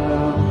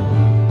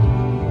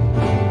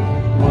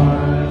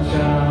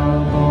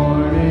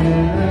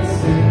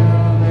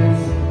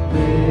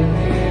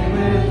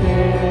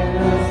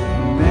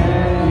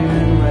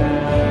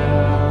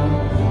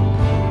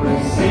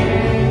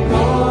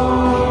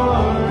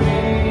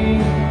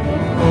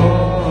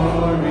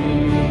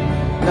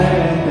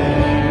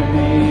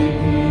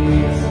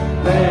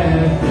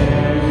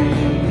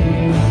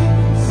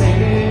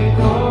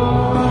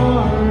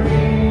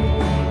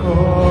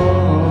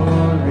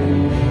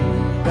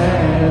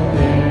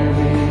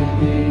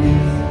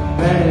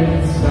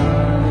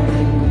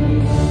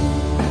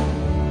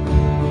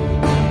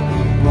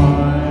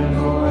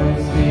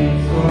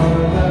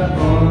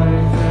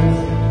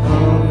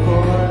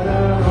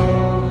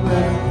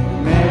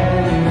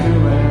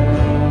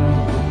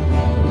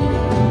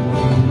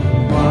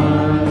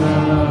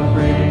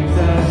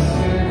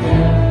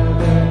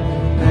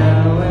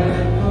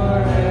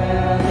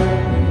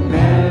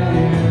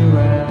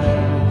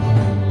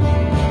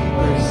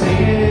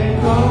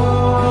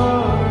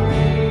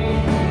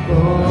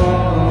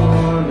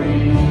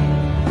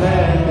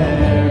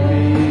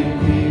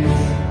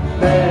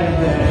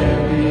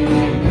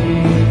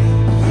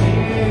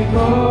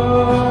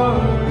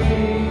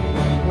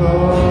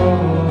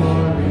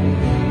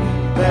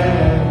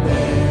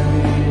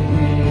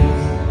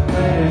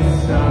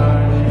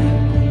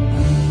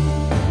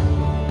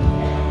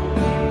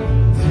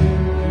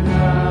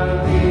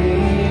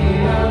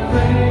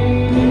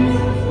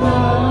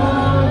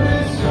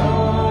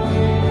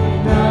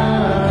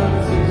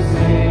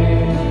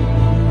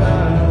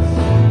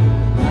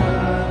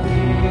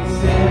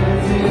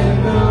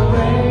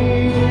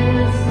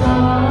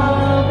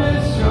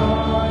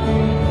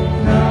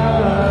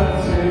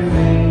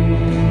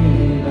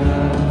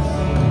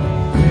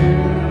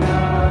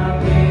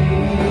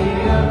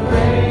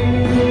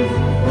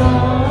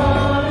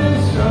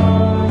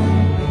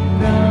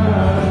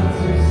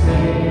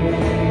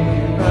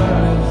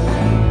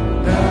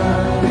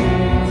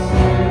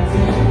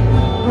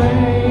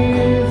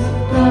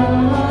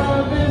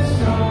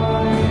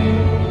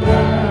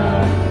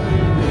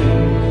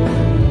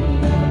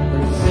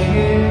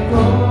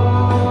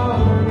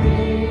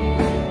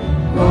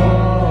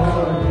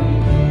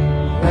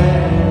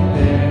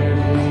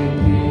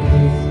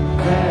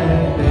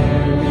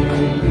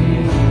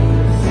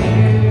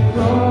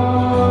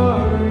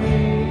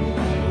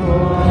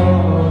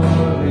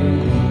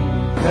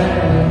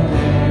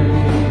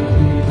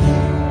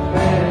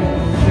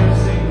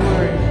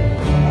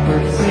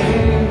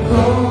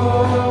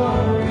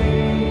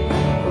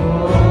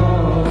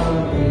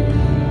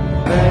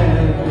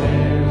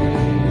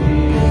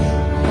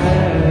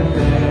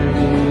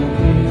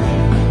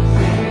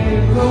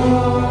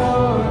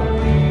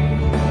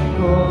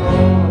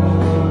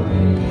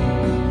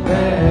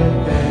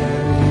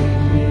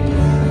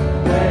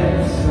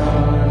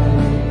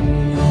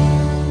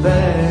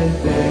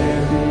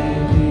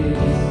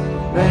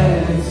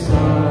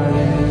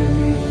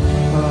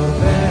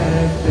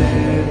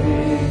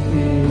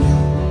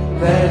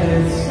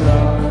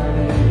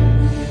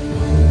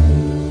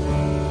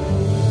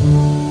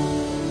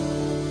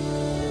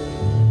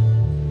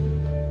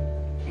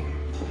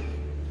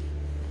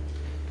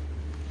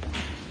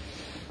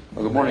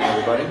 Well, good morning,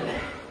 everybody.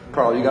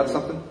 Carl, you got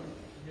something?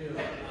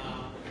 I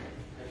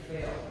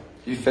failed.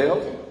 You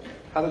failed?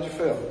 How did you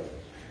fail?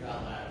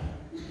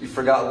 You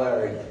forgot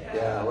Larry.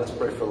 Yeah, let's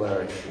pray for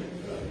Larry.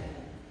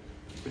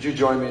 Would you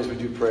join me as we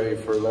do pray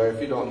for Larry?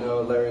 If you don't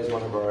know, Larry is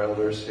one of our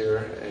elders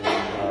here,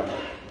 and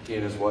he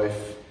and his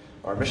wife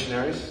are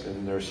missionaries,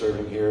 and they're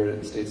serving here in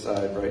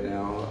stateside right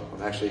now.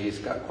 Actually, he's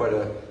got quite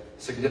a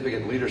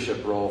significant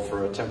leadership role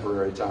for a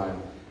temporary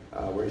time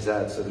where he's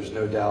at, so there's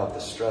no doubt the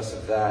stress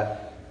of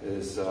that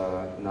is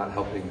not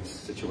helping the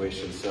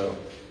situation. So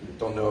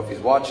don't know if he's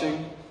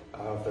watching,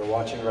 if they're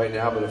watching right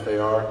now, but if they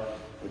are,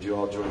 would you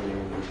all join me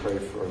when we pray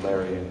for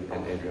Larry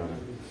and Adriana?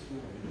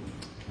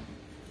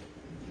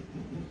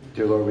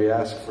 Dear Lord, we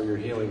ask for your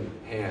healing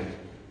hand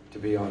to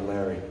be on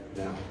Larry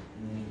now.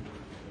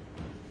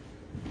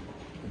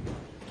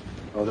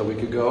 Oh, that we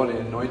could go and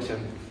anoint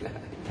him.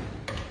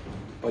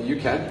 Well, you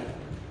can.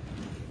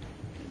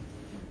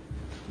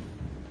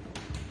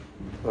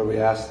 Lord, we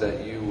ask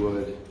that you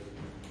would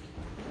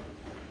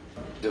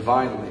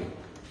divinely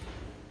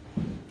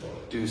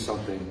do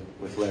something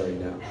with Larry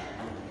now.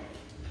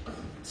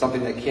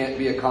 Something that can't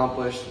be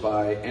accomplished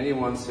by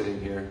anyone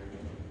sitting here.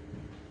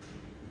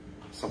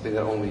 Something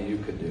that only you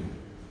could do.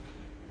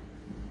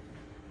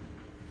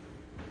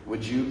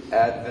 Would you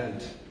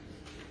advent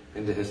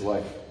into his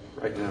life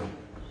right now?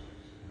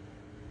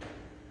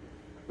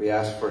 We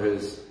ask for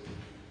his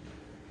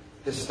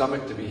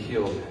stomach to be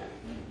healed.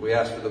 We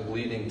ask for the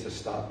bleeding to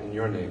stop in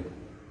your name.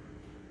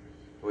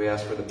 We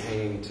ask for the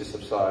pain to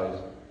subside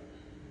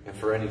and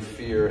for any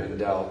fear and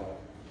doubt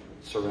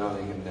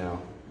surrounding him now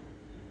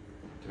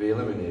to be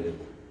eliminated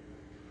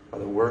by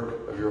the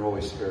work of your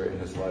Holy Spirit in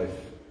his life,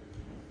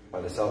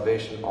 by the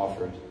salvation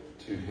offered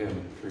to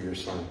him through your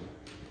Son.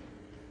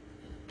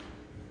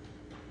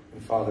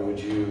 And Father, would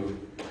you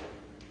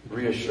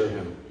reassure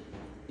him,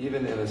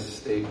 even in a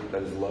state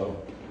that is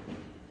low,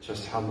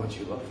 just how much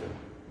you love him,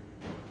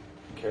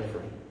 care for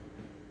him.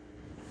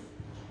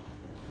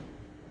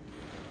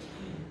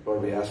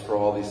 Lord, we ask for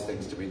all these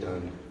things to be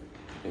done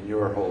in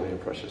your holy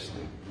and precious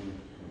name.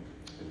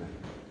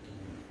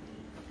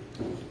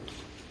 Amen.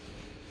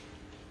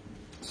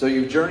 So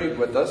you've journeyed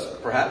with us,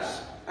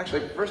 perhaps.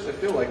 Actually, first, I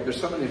feel like there's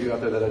so many of you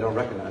out there that I don't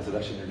recognize that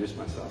I should introduce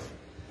myself.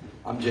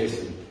 I'm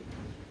Jason,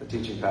 the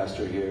teaching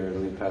pastor here, the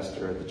lead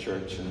pastor at the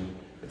church, and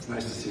it's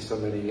nice to see so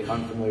many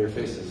unfamiliar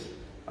faces.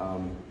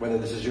 Whether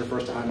this is your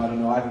first time, I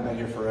don't know. I haven't been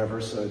here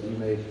forever, so you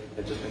may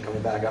have just been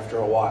coming back after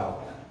a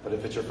while. But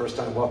if it's your first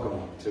time,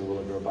 welcome to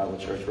Ostrander Bible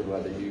Church. We're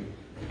glad that you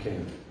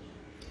came.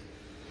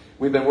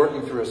 We've been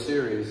working through a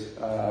series,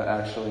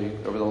 actually,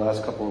 over the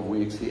last couple of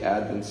weeks, the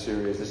Advent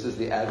series. This is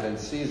the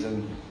Advent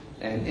season.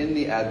 And in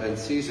the Advent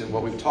season,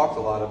 what we've talked a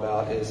lot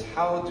about is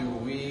how do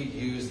we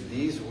use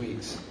these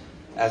weeks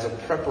as a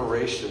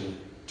preparation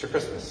to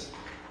Christmas.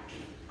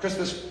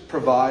 Christmas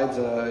provides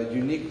a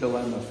unique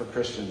dilemma for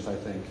Christians, I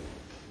think.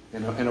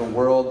 In a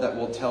world that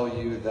will tell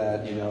you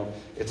that,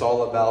 it's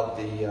all about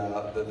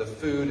the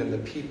food and the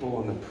people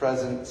and the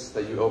presents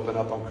that you open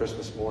up on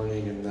Christmas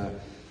morning and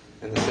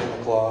the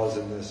Santa Claus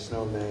and the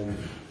snowmen,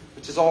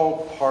 which is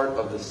all part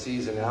of the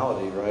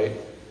seasonality, right?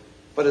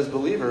 But as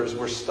believers,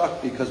 we're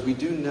stuck because we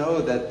do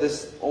know that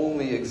this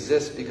only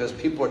exists because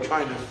people are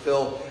trying to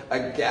fill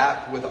a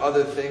gap with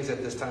other things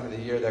at this time of the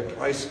year that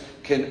Christ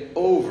can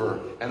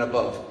over and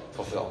above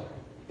fulfill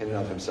in and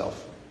of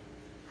himself.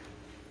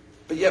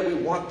 But yet we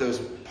want those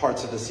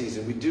parts of the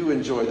season. We do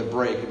enjoy the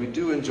break. And we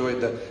do enjoy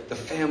the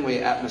family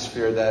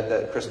atmosphere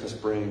that Christmas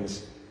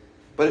brings.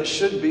 But it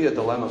should be a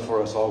dilemma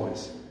for us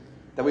always.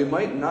 That we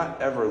might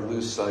not ever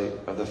lose sight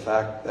of the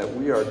fact that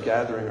we are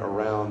gathering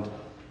around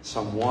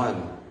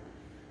someone,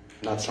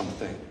 not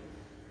something,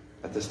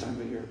 at this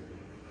time of year.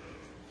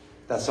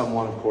 That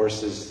someone, of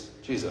course, is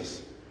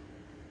Jesus.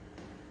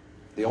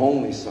 The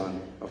only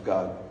Son of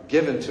God,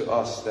 given to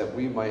us that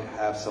we might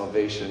have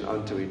salvation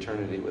unto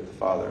eternity with the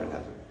Father in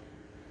heaven.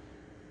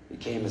 He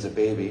came as a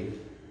baby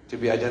to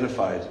be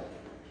identified,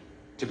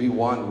 to be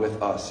one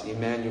with us,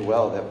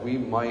 Emmanuel, that we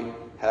might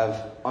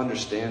have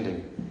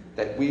understanding,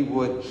 that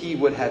he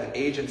would have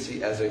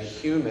agency as a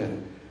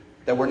human,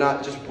 that we're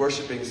not just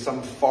worshiping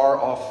some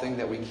far-off thing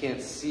that we can't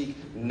see,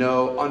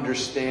 know,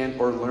 understand,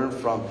 or learn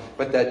from,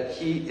 but that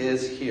he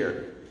is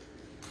here.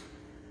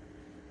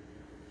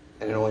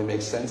 And it only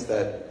makes sense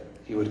that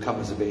he would come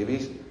as a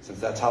baby, since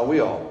that's how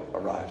we all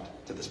arrived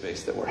to the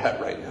space that we're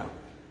at right now.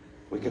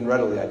 We can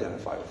readily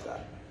identify with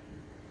that.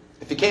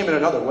 If he came in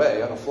another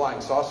way, on a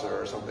flying saucer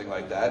or something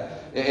like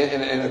that,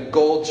 in a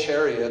gold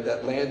chariot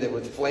that landed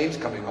with flames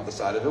coming off the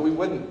side of it, we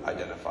wouldn't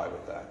identify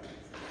with that.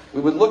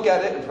 We would look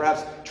at it and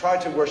perhaps try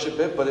to worship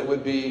it, but it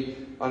would be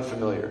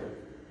unfamiliar.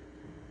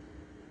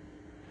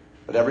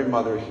 But every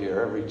mother here,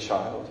 every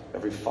child,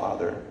 every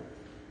father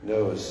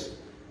knows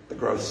the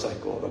growth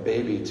cycle of a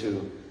baby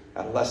to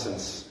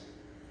adolescence.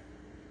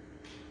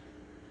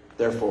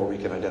 Therefore, we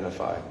can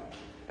identify.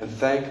 And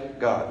thank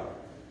God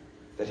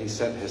that he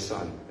sent his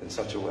Son in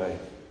such a way.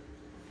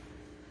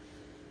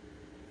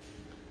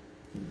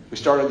 We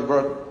started the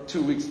word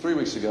 3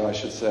 weeks ago, I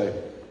should say,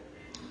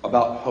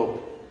 about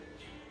hope.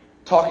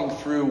 talking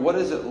through what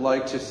is it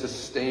like to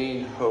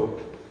sustain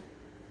hope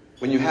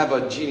when you have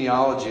a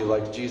genealogy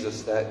like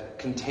Jesus that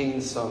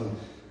contains some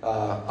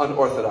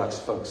unorthodox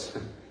folks.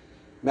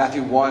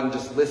 Matthew 1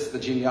 just lists the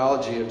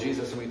genealogy of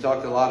Jesus, and we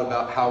talked a lot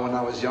about how when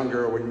I was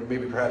younger, or when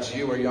maybe perhaps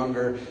you were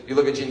younger, you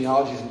look at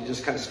genealogies and you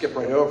just kind of skip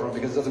right over them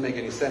because it doesn't make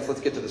any sense. Let's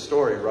get to the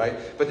story, right?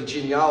 But the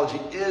genealogy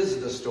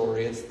is the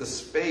story. It's the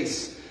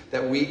space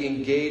that we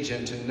engage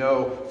in to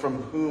know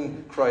from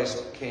whom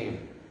Christ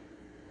came.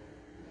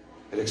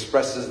 It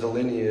expresses the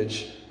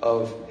lineage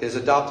of his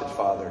adopted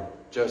father,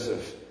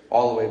 Joseph,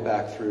 all the way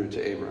back through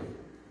to Abram.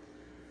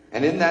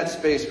 And in that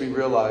space, we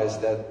realize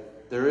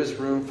that there is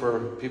room for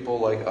people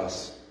like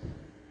us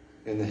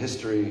in the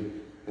history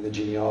and the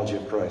genealogy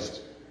of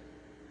Christ.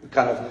 We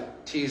kind of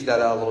teased that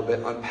out a little bit,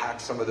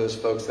 unpacked some of those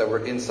folks that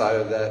were inside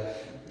of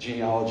that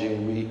genealogy,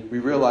 and we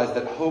realized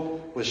that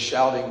hope was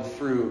shouting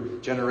through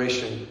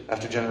generation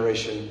after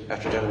generation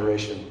after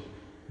generation.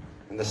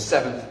 And the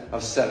seventh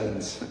of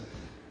sevens,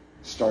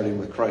 starting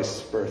with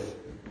Christ's birth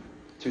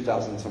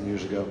 2,000 some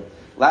years ago.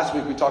 Last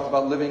week we talked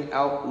about living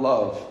out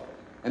love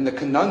and the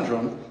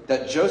conundrum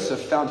that Joseph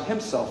found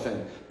himself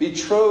in.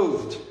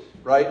 Betrothed,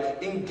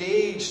 right?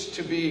 Engaged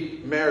to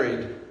be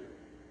married.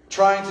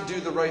 Trying to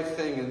do the right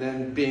thing and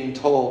then being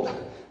told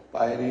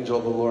by an angel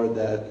of the Lord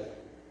that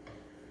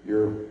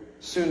your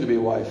soon-to-be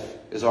wife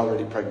is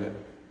already pregnant.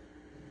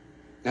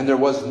 And there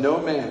was no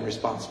man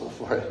responsible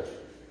for it.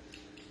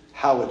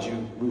 How would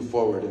you move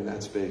forward in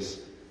that space?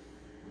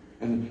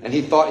 And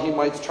he thought he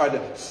might try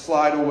to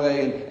slide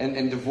away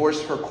and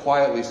divorce her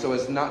quietly so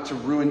as not to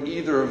ruin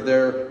either of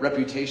their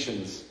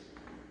reputations.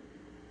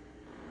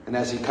 And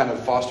as he kind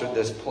of fostered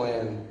this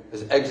plan,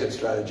 his exit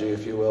strategy,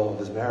 if you will, of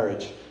his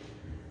marriage,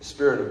 the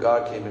Spirit of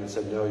God came in and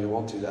said, no, you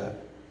won't do that.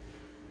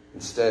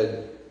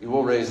 Instead, you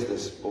will raise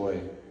this boy.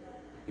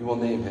 You will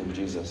name him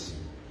Jesus.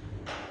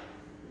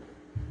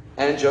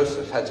 And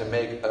Joseph had to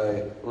make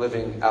a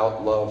living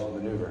out love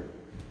maneuver.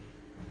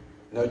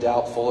 No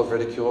doubt full of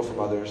ridicule from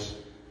others.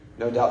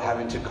 No doubt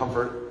having to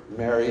comfort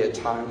Mary at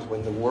times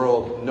when the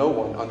world, no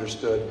one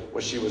understood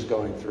what she was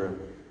going through.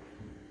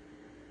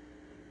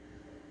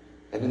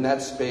 And in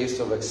that space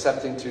of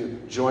accepting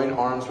to join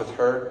arms with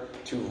her,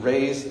 to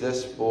raise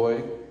this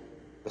boy,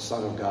 the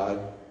Son of God,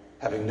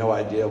 having no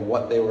idea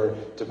what they were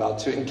about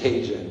to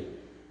engage in,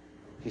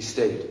 he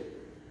stayed.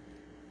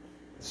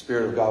 The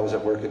Spirit of God was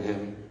at work in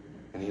him,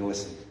 and he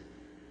listened.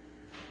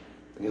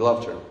 And he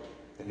loved her,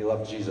 and he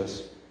loved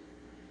Jesus.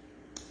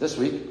 This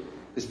week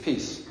is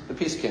peace, the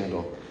peace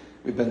candle.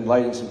 We've been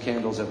lighting some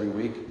candles every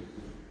week.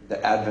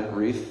 The Advent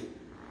wreath,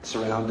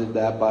 surrounded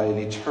that by an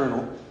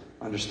eternal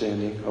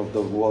understanding of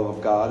the love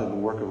of God and the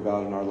work of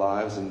God in our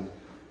lives. And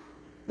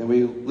then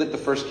we lit the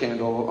first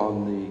candle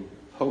on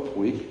the Hope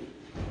Week.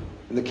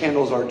 And the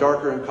candles are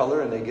darker in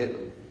color and they get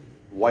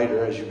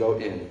whiter as you go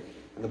in.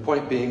 And the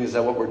point being is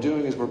that what we're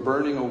doing is we're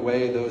burning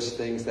away those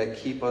things that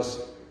keep us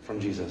from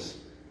Jesus.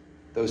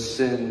 Those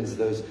sins,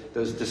 those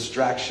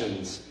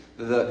distractions,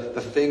 the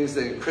things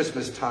that at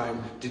Christmas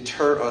time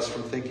deter us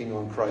from thinking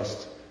on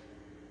Christ.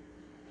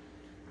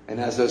 And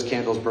as those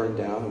candles burn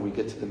down and we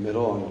get to the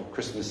middle on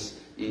Christmas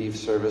Eve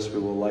service, we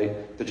will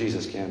light the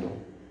Jesus candle.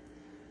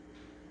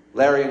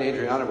 Larry and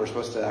Adriana were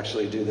supposed to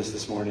actually do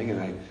this morning,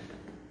 and I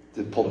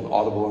pulled an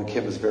audible, and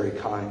Kim was very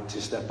kind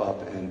to step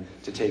up and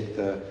to take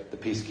the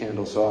peace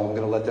candle. So I'm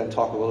going to let them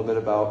talk a little bit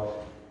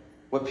about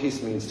what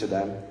peace means to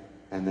them,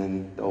 and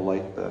then they'll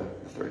light the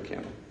third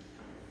candle.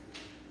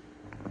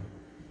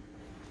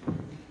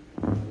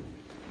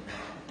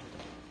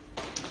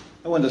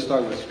 I wanted to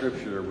start with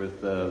scripture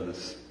with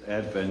this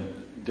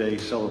Advent day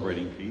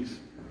celebrating peace.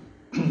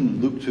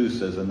 Luke 2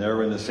 says, "And there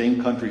were in the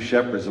same country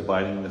shepherds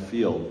abiding in the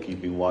field,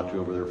 keeping watch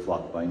over their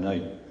flock by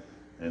night.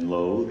 And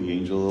lo, the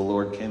angel of the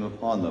Lord came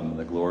upon them, and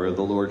the glory of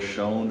the Lord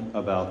shone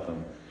about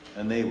them,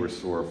 and they were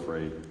sore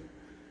afraid.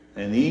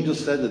 And the angel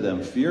said to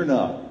them, Fear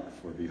not,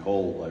 for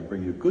behold, I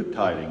bring you good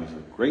tidings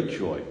of great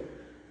joy,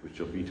 which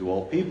shall be to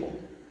all people.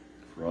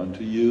 For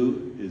unto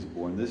you is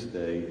born this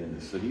day in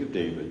the city of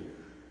David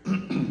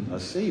a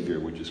Savior,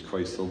 which is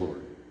Christ the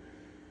Lord.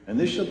 And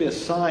this shall be a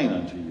sign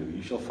unto you.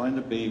 You shall find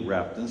a babe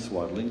wrapped in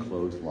swaddling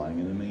clothes, lying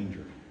in a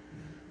manger."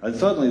 And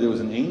suddenly there was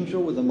an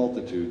angel with a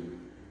multitude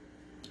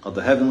of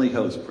the heavenly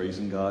host,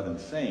 praising God and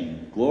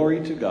saying,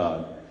 "Glory to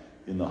God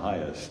in the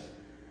highest,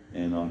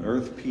 and on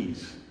earth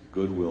peace,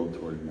 goodwill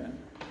toward men."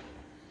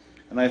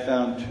 And I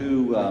found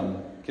two,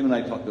 Kim and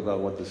I talked about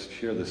what to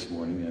share this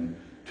morning, and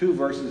two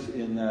verses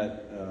in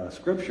that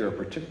scripture are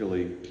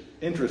particularly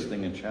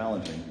interesting and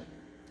challenging.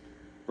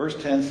 Verse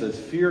 10 says,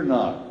 "Fear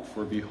not,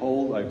 for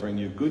behold, I bring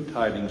you good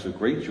tidings of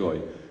great joy,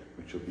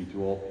 which shall be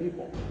to all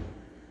people."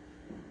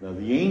 Now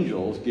the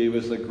angels gave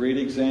us a great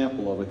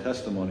example of a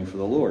testimony for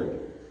the Lord,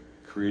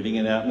 creating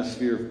an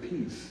atmosphere of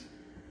peace.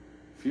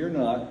 Fear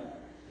not,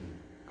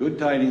 good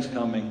tidings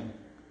coming,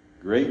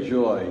 great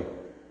joy,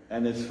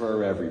 and it's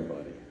for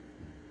everybody.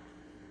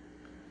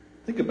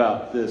 Think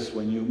about this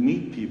when you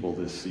meet people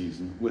this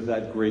season with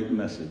that great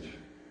message.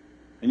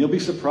 And you'll be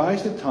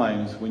surprised at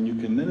times when you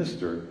can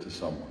minister to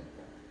someone.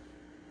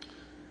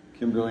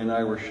 Kimberly and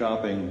I were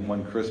shopping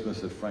one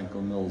Christmas at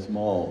Franklin Mills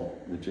Mall,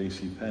 the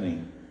J.C.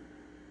 Penney,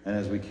 and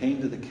as we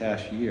came to the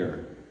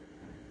cashier,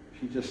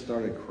 she just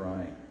started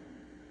crying.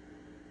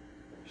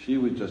 She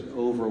was just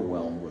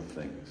overwhelmed with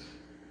things.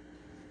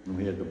 And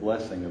we had the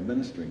blessing of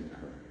ministering to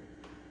her.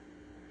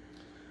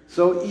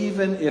 So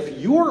even if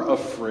you're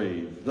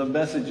afraid, the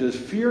message is,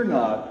 fear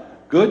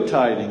not, good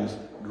tidings,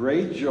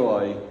 great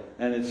joy,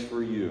 and it's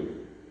for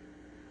you.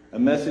 A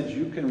message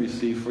you can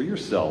receive for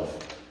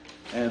yourself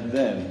and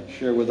then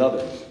share with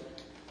others.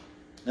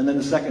 And then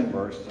the second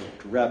verse,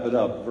 to wrap it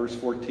up, verse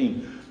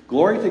 14.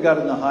 Glory to God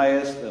in the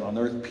highest, and on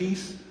earth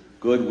peace,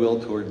 goodwill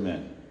toward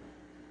men.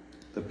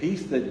 The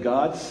peace that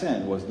God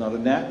sent was not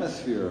an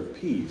atmosphere of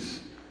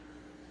peace,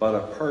 but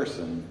a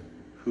person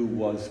who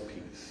was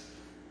peace.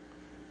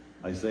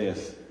 Isaiah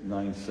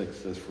 9:6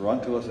 says, For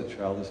unto us a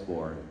child is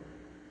born,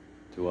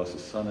 to us a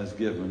son is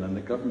given, and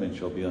the government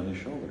shall be on his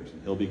shoulders.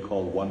 And he'll be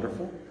called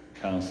Wonderful,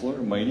 Counselor,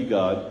 Mighty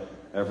God,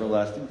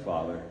 Everlasting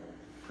Father,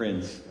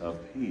 Prince of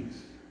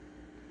Peace.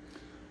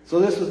 So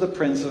this is the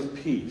Prince of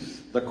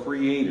Peace, the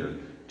Creator,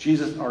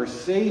 Jesus our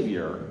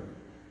Savior,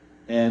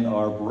 and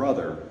our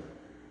brother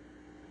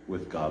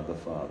with God the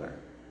Father.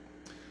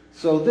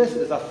 So this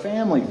is a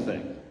family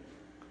thing.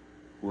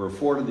 We're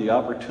afforded the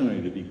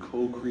opportunity to be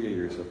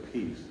co-creators of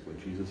peace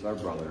with Jesus our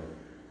brother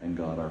and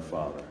God our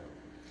Father.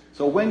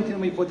 So when can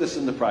we put this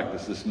into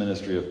practice, this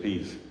ministry of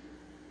peace?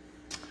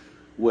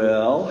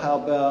 Well,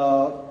 how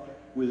about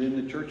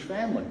within the church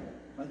family?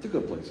 That's a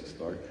good place to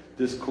start.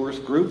 Discourse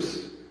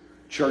groups,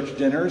 church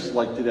dinners,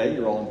 like today,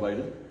 you're all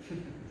invited,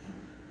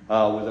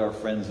 with our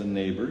friends and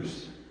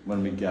neighbors,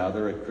 when we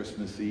gather at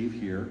Christmas Eve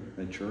here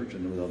at church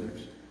and with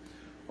others,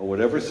 or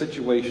whatever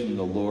situation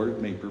the Lord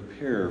may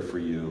prepare for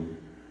you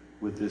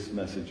with this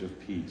message of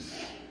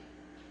peace.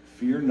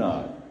 Fear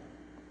not,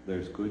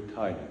 there's good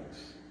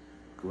tidings,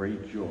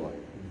 great joy,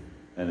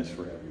 and it's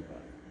for everybody.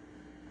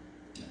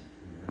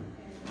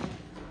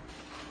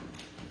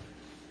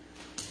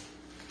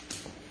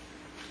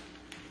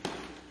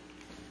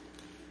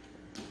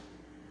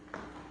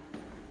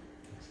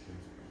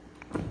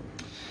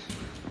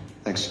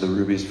 Thanks to the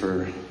Rubies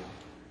for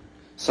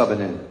subbing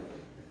in,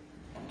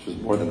 which was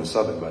more than a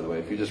subbing, by the way.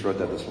 If you just wrote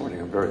that this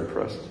morning, I'm very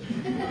impressed.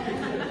 Be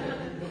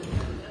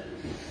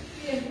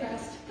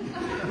impressed.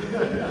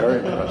 Very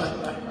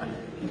impressed.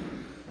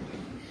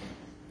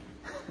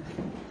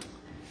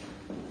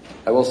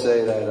 I will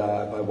say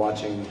that by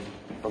watching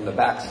from the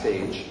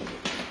backstage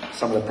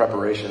some of the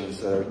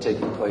preparations that are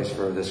taking place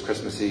for this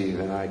Christmas Eve,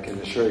 and I can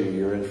assure you,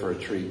 you're in for a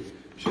treat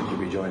should you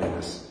be joining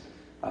us.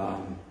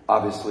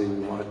 Obviously, we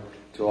want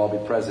to all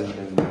be present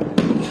and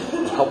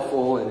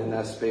helpful and in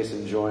that space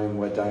enjoying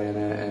what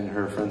Diana and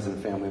her friends and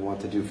family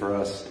want to do for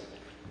us.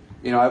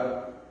 You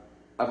know,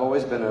 I've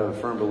always been a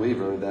firm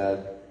believer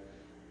that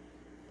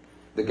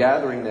the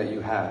gathering that you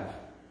have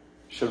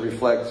should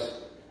reflect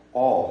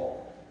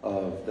all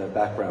of the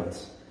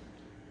backgrounds,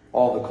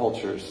 all the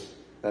cultures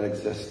that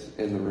exist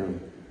in the room,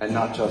 and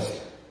not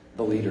just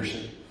the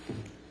leadership.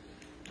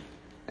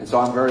 And so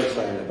I'm very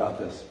excited about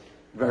this.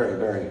 Very,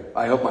 very.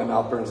 I hope my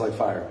mouth burns like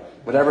fire.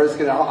 Whatever it's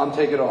gonna, I'm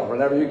take it all.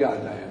 Whatever you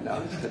got, Diane.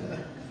 No,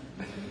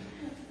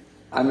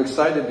 I'm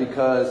excited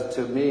because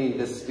to me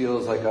this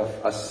feels like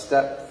a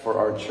step for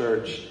our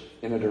church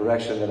in a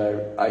direction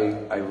that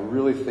I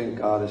really think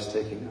God is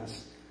taking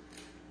us,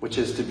 which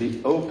is to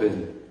be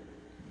open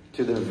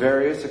to the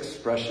various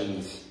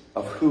expressions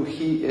of who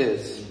He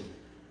is.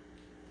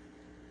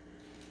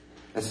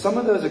 And some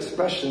of those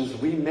expressions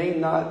we may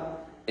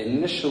not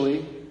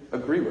initially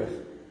agree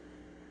with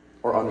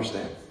or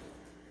understand.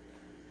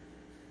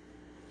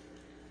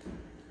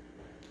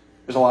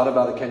 There's a lot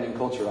about the Kenyan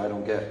culture I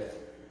don't get.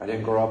 I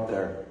didn't grow up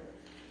there.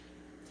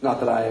 It's not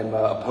that I am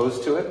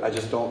opposed to it. I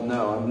just don't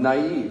know. I'm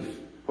naive,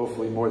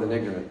 hopefully more than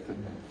ignorant.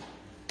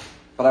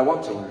 But I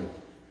want to learn.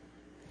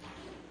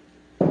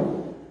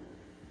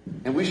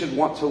 And we should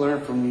want to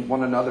learn from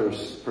one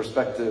another's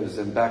perspectives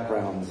and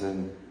backgrounds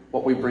and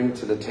what we bring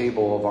to the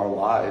table of our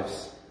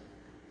lives.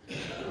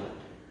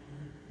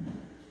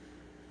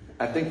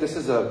 I think this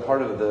is a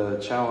part of the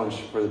challenge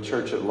for the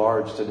church at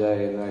large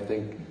today, and I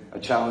think a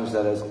challenge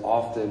that is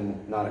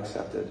often not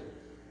accepted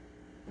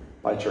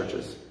by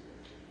churches.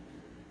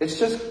 It's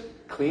just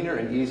cleaner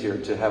and easier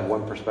to have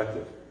one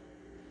perspective,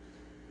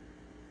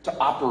 to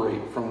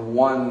operate from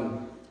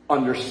one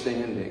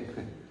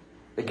understanding.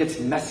 It gets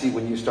messy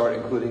when you start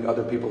including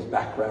other people's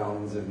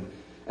backgrounds and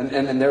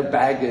their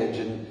baggage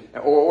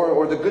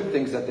or the good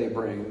things that they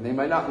bring. They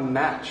might not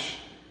match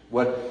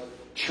what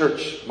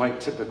church might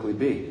typically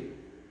be.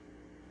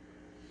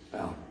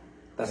 Well,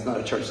 that's not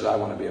a church that I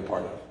want to be a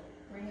part of.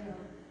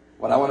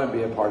 What I want to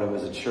be a part of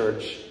is a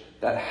church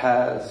that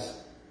has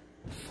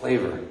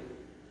flavor.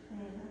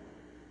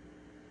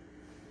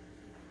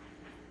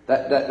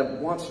 That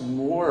wants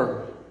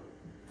more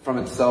from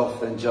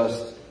itself than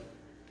just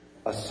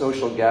a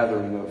social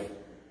gathering of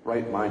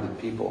right-minded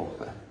people.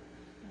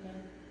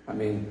 I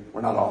mean,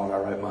 we're not all in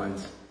our right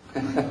minds.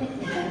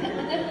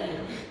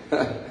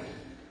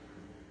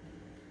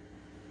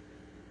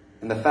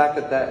 And the fact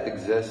that that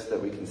exists,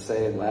 that we can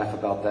say and laugh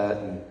about that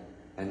and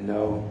and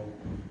know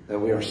that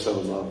we are so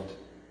loved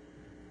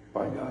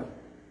by God.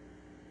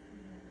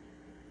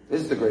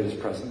 This is the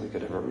greatest present we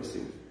could ever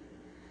receive.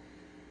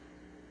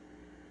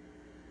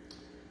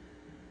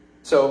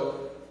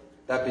 So,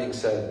 that being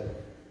said,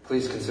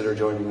 please consider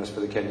joining us for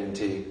the Kenyan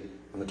Tea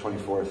on the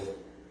 24th.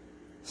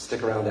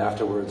 Stick around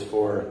afterwards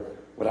for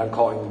what I'm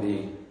calling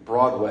the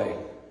Broadway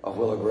of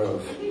Willow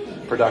Grove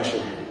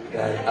production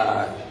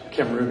that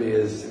Kim Ruby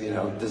is,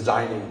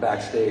 designing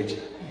backstage.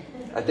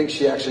 I think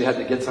she actually had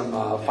to get some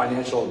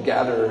financial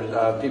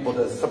people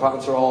to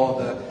sponsor all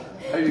of the.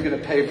 How are you going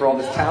to pay for all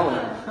this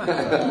talent?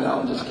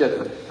 No, I'm just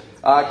kidding.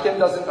 Kim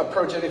doesn't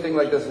approach anything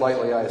like this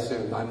lightly, I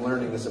assume. I'm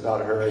learning this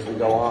about her as we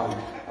go on.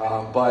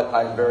 But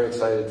I'm very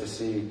excited to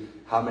see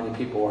how many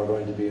people are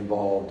going to be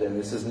involved. And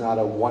this is not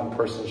a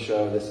one-person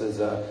show. This is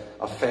a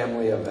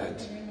family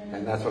event.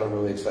 And that's what I'm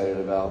really excited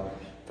about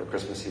for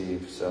Christmas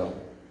Eve. So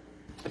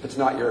if it's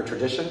not your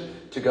tradition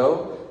to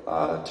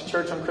go to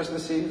church on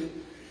Christmas Eve,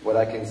 what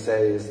I can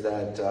say is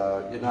that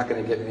you're not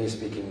going to get me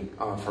speaking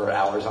for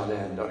hours on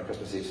end on a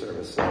Christmas Eve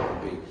service. So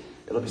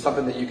it'll be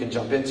something that you can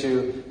jump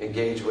into,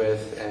 engage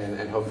with,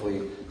 and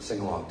hopefully sing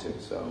along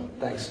to. So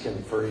thanks,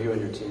 Kim, for you and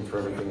your team for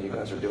everything you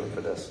guys are doing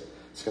for this.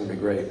 It's going to be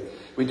great.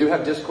 We do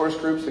have discourse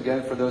groups,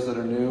 again, for those that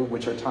are new,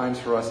 which are times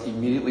for us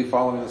immediately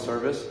following the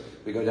service.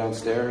 We go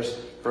downstairs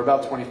for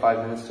about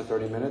 25 minutes to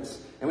 30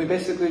 minutes, and we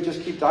basically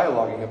just keep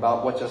dialoguing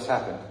about what just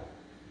happened.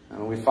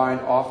 And we find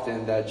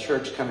often that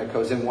church kind of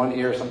goes in one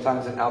ear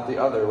sometimes and out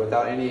the other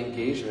without any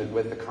engagement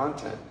with the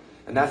content.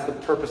 And that's the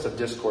purpose of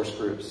discourse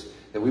groups.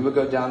 That we would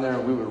go down there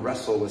and we would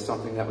wrestle with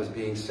something that was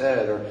being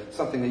said or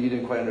something that you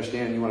didn't quite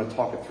understand and you want to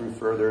talk it through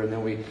further, and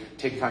then we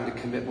take time to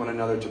commit one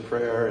another to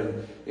prayer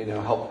and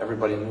help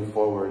everybody move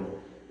forward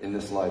in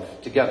this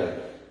life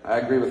together. I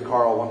agree with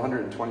Carl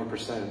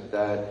 120%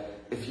 that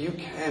if you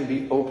can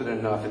be open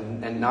enough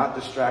and not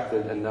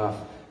distracted enough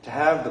to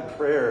have the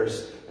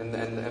prayers and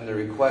the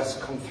requests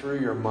come through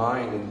your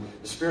mind, and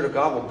the Spirit of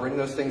God will bring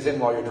those things in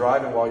while you're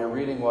driving, while you're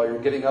reading, while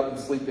you're getting up and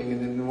sleeping,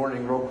 and in the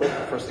morning real quick,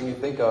 the first thing you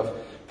think of.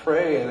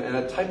 Pray, and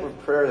a type of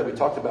prayer that we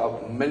talked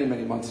about many,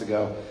 many months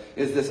ago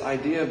is this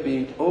idea of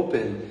being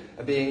open,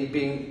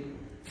 being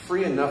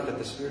free enough that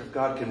the Spirit of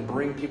God can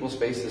bring people's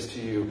faces to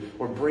you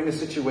or bring a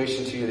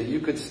situation to you that you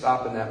could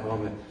stop in that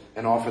moment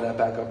and offer that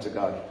back up to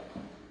God.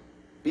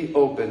 Be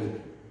open,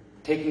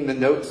 taking the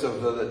notes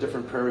of the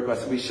different prayer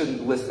requests. We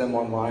shouldn't list them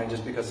online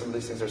just because some of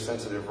these things are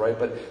sensitive, right?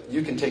 But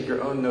you can take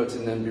your own notes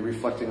and then be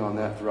reflecting on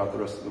that throughout the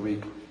rest of the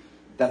week.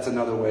 That's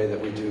another way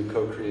that we do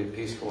co-create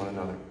peace for one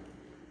another.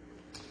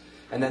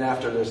 And then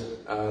after there's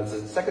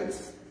the second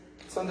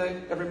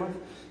Sunday every month,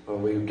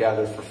 we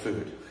gather for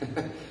food.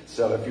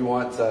 So if you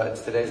want,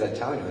 it's today's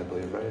Italian, I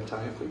believe, right?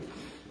 Italian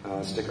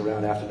food. Stick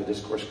around after the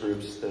discourse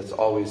groups. It's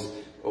always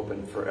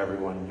open for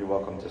everyone. You're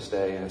welcome to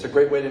stay. And it's a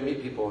great way to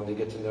meet people and to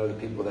get to know the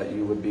people that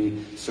you would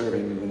be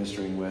serving and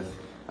ministering with.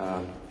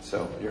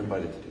 So you're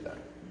invited to do that.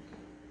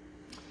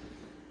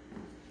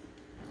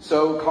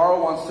 So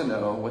Carl wants to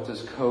know, what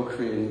does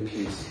co-creating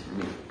peace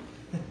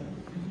mean?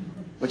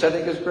 Which I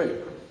think is great.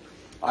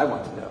 I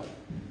want to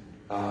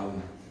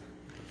know.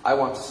 I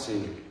want to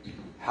see,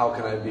 how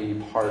can I be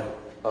part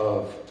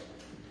of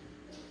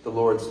the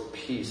Lord's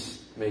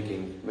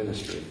peace-making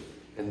ministry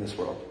in this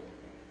world?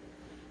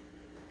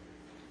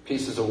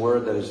 Peace is a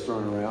word that is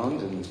thrown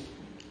around, and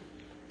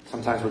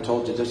sometimes we're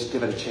told to just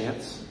give it a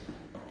chance.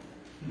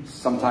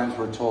 Sometimes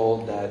we're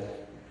told that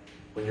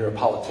when you're a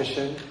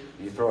politician,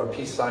 you throw a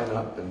peace sign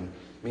up and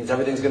it means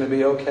everything's going to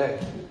be okay.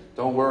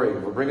 Don't worry,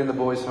 we're bringing the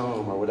boys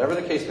home, or whatever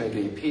the case may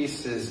be.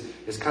 Peace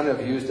is kind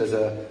of used as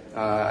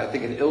I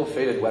think, an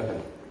ill-fated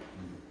weapon.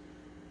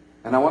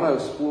 And I want to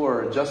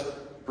explore just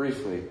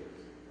briefly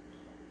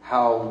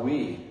how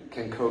we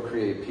can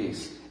co-create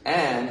peace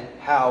and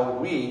how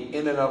we,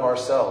 in and of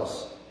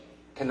ourselves,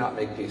 cannot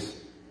make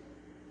peace.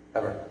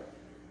 Ever.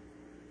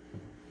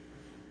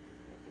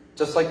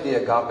 Just like the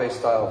agape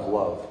style of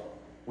love,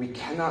 we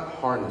cannot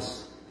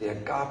harness the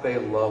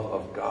agape love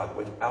of God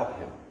without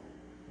Him.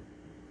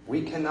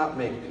 We cannot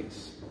make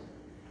peace.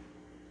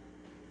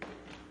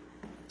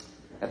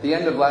 At the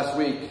end of last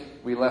week,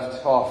 we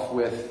left off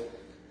with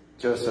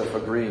Joseph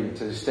agreeing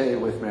to stay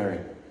with Mary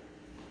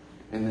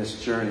in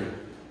this journey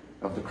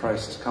of the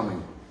Christ's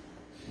coming.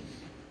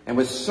 And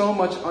with so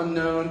much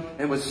unknown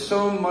and with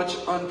so much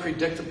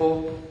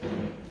unpredictable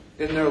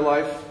in their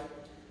life,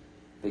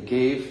 they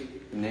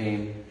gave the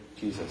name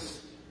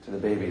Jesus to the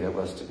baby that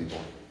was to be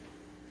born.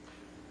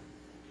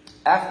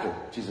 After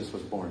Jesus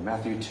was born,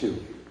 Matthew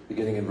 2,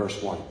 beginning in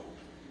verse 1.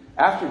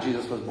 After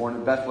Jesus was born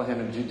in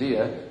Bethlehem in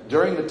Judea,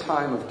 during the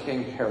time of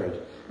King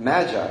Herod,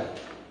 Magi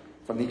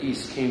from the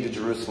east came to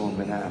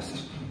Jerusalem and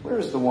asked, "Where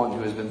is the one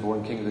who has been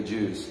born King of the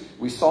Jews?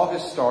 We saw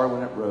his star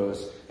when it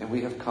rose, and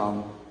we have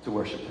come to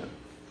worship him."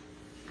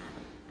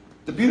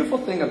 The beautiful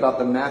thing about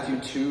the Matthew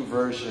 2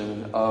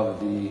 version of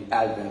the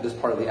Advent, this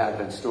part of the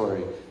Advent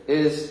story,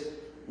 is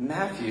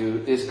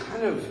Matthew is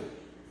kind of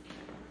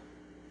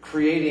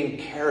creating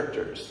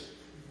characters.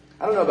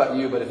 I don't know about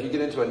you, but if you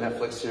get into a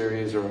Netflix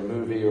series or a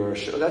movie or a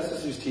show, let's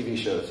just use TV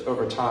shows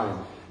over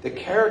time, The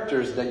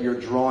characters that you're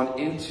drawn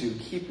into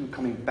keep you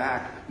coming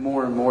back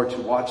more and more to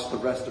watch the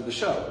rest of the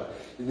show.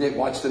 You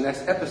watch the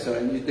next episode,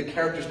 and the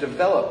characters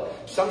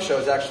develop. Some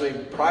shows actually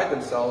pride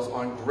themselves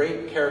on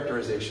great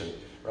characterization.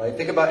 Right?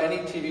 Think about any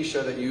TV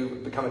show that you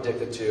become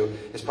addicted to.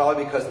 It's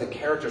probably because the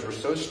characters were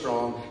so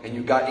strong and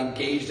you got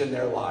engaged in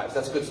their lives.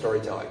 That's good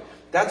storytelling.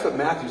 That's what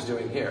Matthew's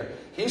doing here.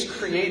 He's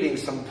creating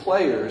some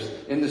players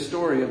in the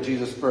story of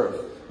Jesus'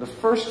 birth. The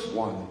first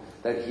one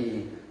that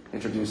he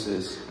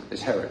introduces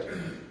is Herod.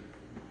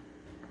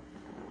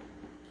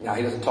 Now,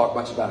 he doesn't talk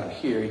much about him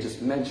here. He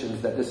just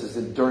mentions that this is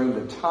during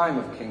the time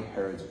of King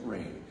Herod's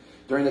reign.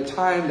 During the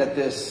time that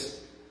this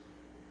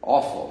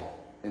awful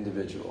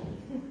individual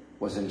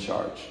was in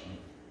charge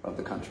of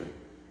the country.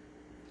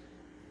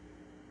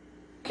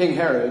 King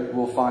Herod,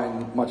 we'll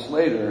find much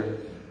later,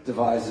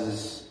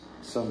 devises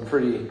some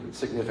pretty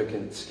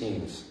significant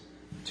schemes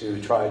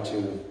to try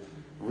to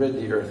rid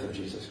the earth of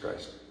Jesus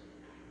Christ.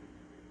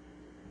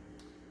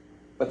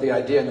 But the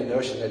idea and the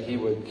notion that he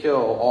would kill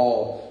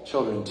all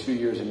children 2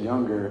 years and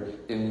younger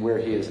in where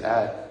he is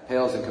at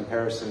pales in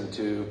comparison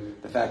to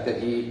the fact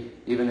that he,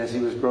 even as he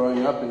was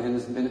growing up in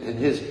his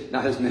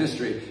not his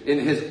ministry, in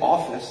his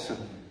office,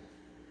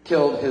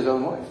 killed his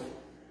own wife.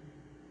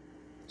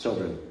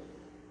 Children.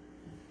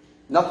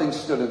 Nothing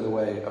stood in the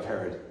way of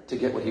Herod to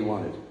get what he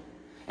wanted.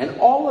 And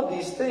all of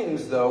these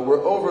things, though,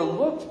 were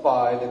overlooked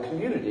by the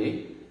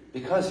community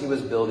because he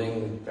was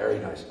building very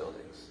nice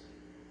buildings.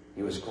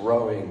 He was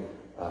growing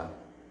a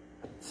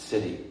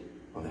city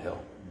on the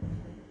hill.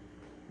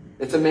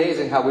 It's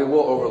amazing how we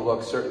will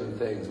overlook certain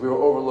things. We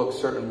will overlook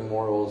certain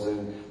morals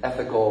and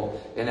ethical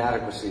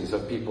inadequacies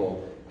of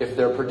people if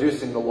they're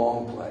producing the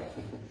long play.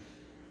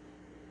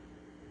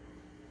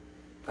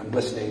 I'm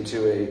listening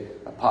to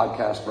a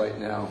podcast right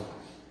now,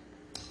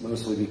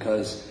 mostly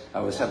because I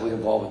was heavily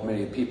involved with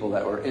many people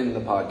that were in the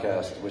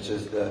podcast, which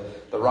is the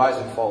Rise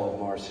and Fall of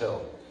Mars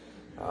Hill.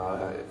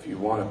 If you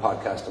want a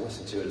podcast to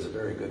listen to, it is a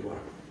very good one.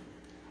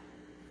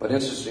 But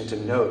interesting to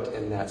note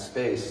in that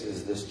space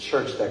is this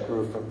church that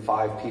grew from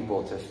 5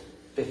 people to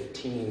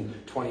 15,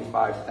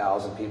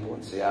 25,000 people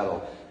in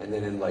Seattle, and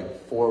then in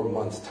like 4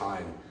 months'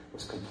 time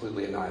was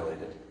completely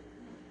annihilated.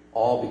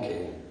 All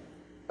became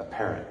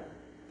apparent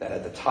that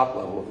at the top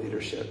level of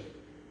leadership,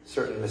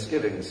 certain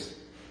misgivings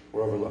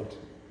were overlooked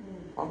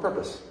on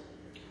purpose.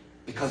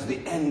 Because the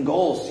end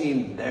goal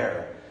seemed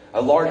there.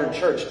 A larger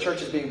church,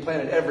 churches being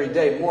planted every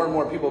day, more and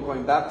more people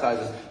going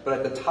baptized. But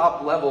at the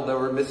top level, there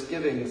were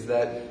misgivings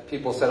that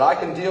people said, I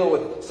can deal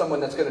with someone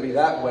that's going to be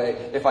that way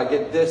if I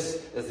get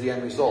this as the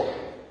end result.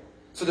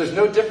 So there's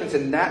no difference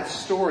in that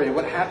story,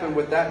 what happened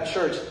with that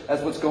church,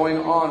 as what's going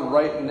on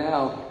right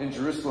now in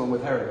Jerusalem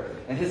with Herod.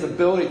 And his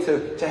ability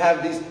to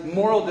have these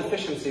moral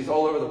deficiencies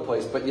all over the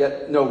place, but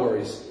yet no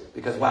worries.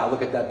 Because, wow,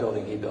 look at that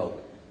building he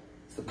built.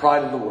 It's the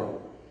pride of the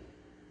world.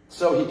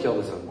 So he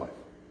killed his own wife.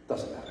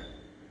 Doesn't matter.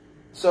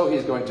 So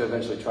he's going to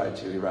eventually try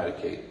to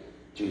eradicate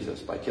Jesus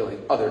by killing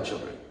other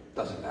children.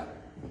 Doesn't matter.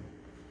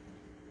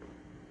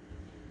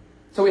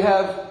 So we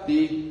have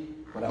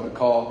what I would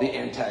call the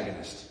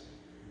antagonist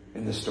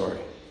in this story,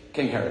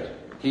 King Herod.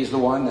 He's the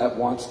one that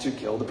wants to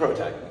kill the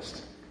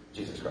protagonist,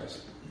 Jesus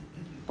Christ.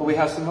 But we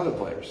have some other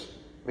players.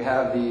 We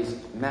have these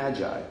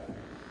magi.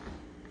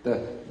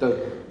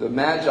 The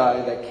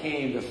magi that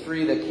came, the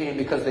 3 that came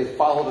because they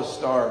followed a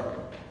star.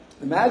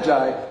 The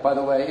magi, by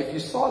the way, if you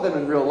saw them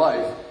in real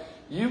life,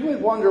 you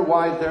would wonder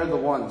why they're the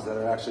ones that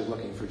are actually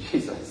looking for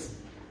Jesus.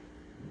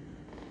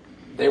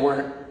 They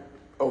weren't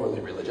overly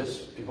religious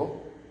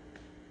people.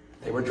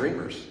 They were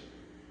dreamers.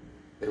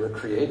 They were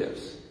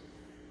creatives.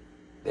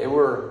 They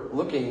were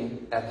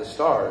looking at the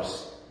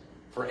stars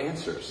for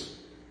answers.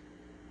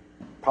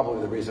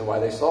 Probably the reason why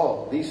they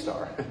saw the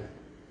star.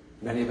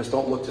 Many of us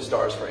don't look to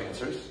stars for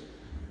answers.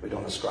 We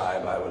don't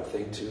ascribe, I would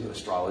think, to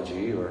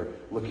astrology or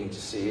looking to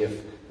see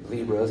if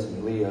Libras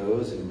and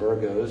Leos and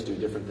Virgos do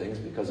different things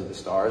because of the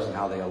stars and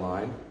how they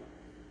align.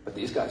 But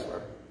these guys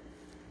were.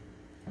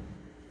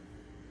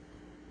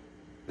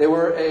 They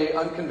were an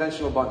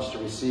unconventional bunch to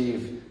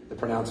receive the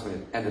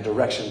pronouncement and the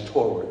direction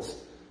towards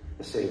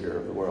the Savior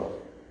of the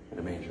world in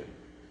a manger.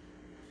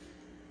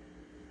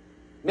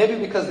 Maybe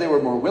because they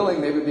were more willing,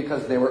 maybe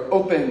because they were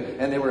open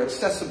and they were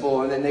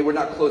accessible and then they were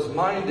not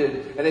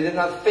closed-minded and they did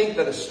not think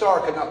that a star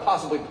could not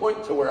possibly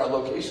point to where a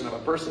location of a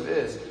person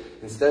is.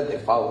 Instead, they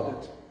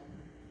followed it.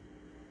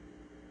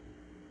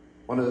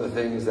 One of the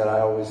things that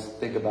I always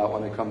think about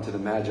when I come to the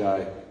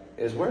Magi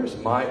is, where's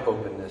my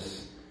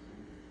openness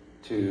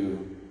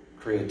to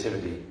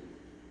creativity?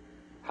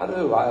 How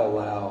do I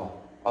allow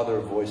other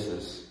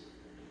voices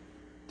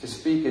to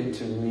speak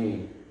into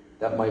me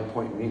that might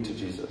point me to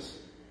Jesus?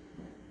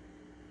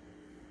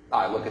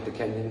 I look at the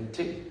Kenyan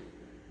tea.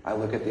 I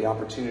look at the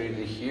opportunity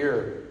to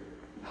hear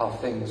how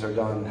things are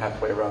done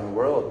halfway around the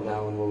world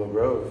now in Willow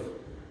Grove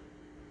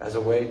as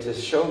a way to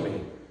show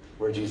me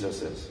where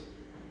Jesus is.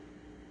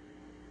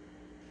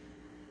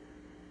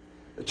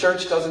 The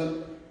church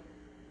doesn't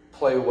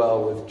play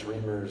well with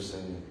dreamers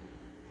and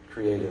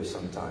creatives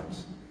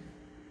sometimes,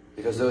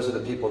 because those are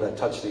the people that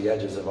touch the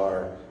edges of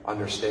our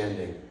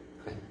understanding.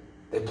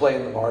 They play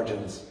in the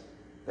margins.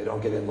 They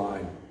don't get in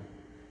line.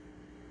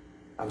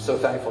 I'm so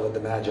thankful that the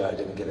Magi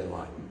didn't get in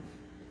line.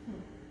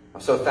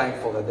 I'm so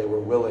thankful that they were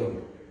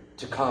willing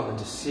to come and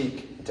to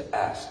seek and to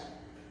ask.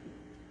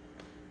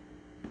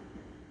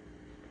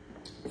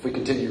 If we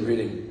continue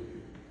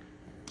reading,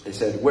 they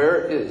said,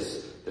 "Where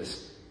is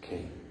this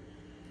king?"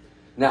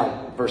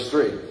 Now, verse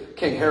 3, when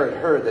King Herod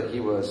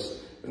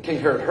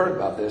heard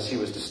about this, he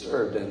was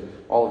disturbed, and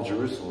all of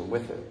Jerusalem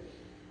with him.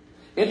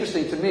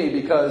 Interesting to me,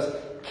 because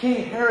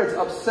King Herod's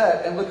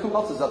upset, and look who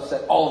else is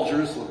upset, all of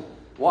Jerusalem.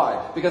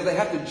 Why? Because they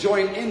have to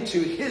join into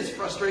his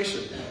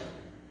frustration.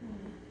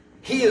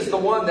 He is the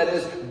one that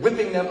is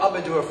whipping them up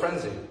into a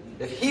frenzy.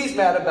 If he's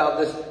mad about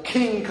this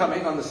king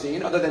coming on the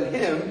scene, other than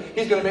him,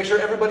 he's going to make sure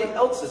everybody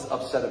else is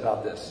upset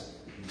about this.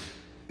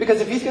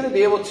 Because if he's going to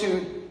be able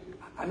to,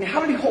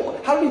 how did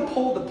he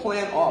pull the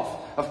plan off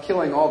of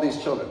killing all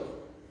these children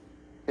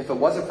if it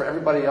wasn't for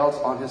everybody else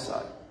on his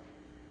side?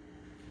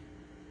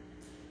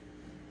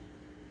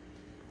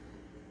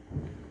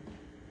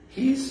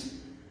 He's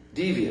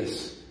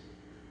devious,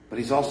 but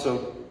he's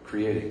also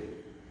creating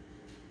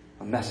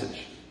a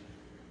message,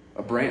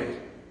 a brand,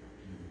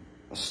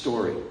 a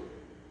story,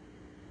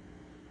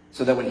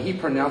 so that when he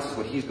pronounces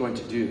what he's going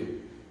to do,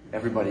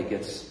 everybody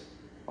gets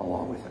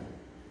along with him.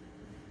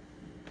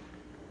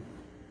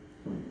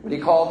 When he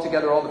called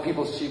together all the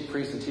people's chief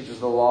priests and teachers of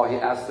the law, he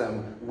asked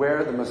them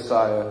where the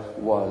Messiah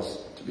was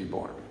to be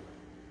born.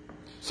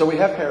 So we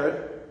have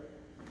Herod,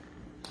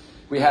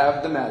 we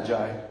have the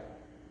Magi,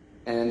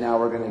 and now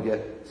we're going to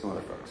get some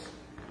other folks.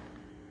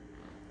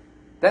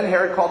 Then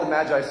Herod called the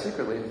Magi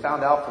secretly and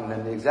found out from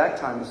them the exact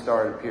time the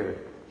star had appeared.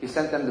 He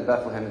sent them to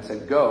Bethlehem and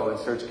said, "Go and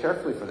search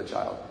carefully for the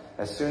child.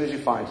 As soon as you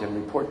find him,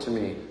 report to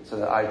me so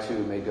that I too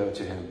may go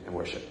to him and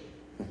worship."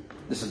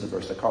 This is the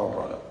verse that Carl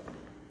brought up.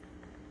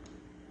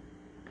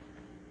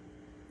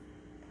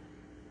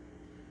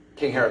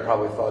 King Herod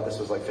probably thought this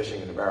was like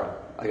fishing in a barrel.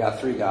 I got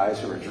 3 guys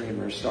who are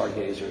dreamers,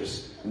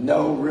 stargazers,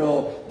 no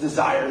real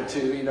desire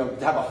to,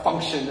 have a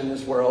function in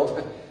this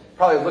world.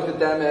 Probably looked at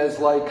them as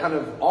like kind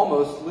of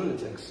almost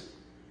lunatics.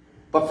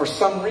 But for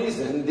some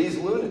reason, these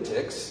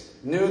lunatics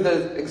knew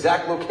the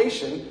exact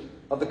location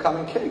of the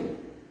coming king.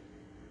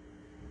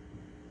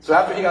 So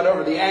after he got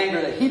over the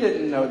anger that he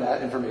didn't know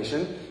that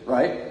information,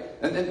 right?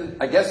 And then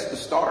I guess the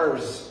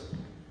stars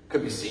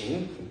could be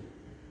seen,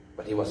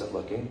 but he wasn't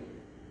looking.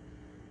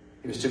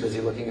 He was too busy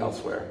looking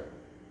elsewhere.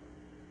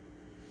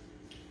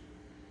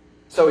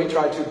 So he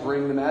tried to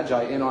bring the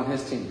Magi in on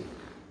his team,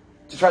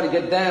 to try to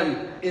get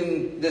them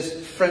in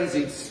this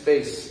frenzied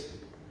space.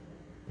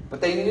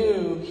 But he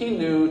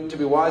knew to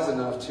be wise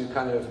enough to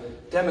kind of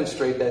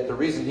demonstrate that the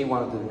reason he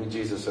wanted to meet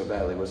Jesus so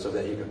badly was so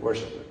that he could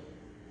worship him.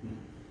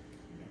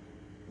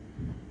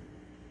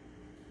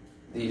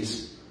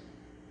 These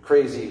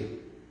crazy,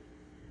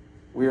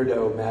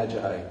 weirdo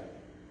Magi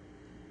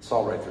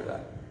saw right through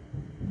that.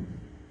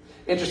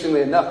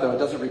 Interestingly enough, though, it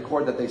doesn't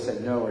record that they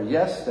said no or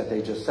yes, that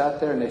they just sat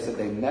there and they said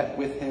they met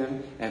with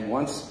him, and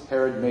once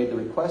Herod made the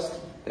request,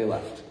 they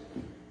left.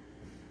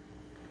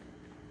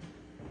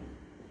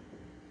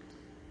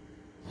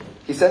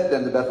 He sent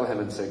them to Bethlehem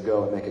and said,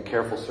 "Go and make a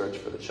careful search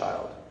for the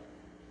child."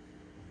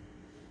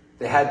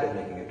 They had been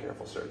making a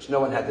careful search. No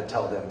one had to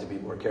tell them to be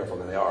more careful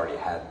than they already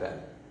had been.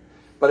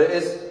 But it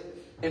is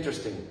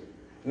interesting.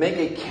 Make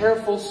a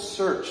careful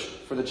search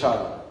for the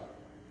child.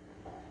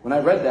 When I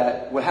read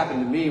that, what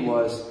happened to me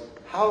was,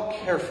 how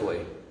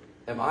carefully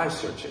am I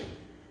searching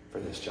for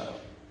this child?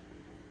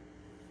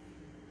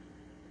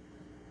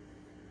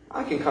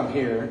 I can come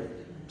here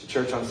to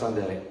church on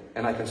Sunday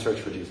and I can search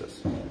for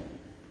Jesus.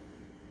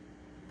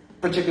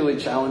 Particularly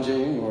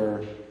challenging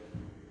or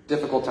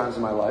difficult times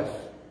in my life,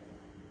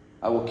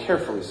 I will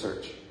carefully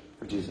search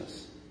for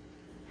Jesus.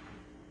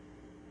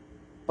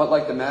 But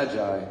like the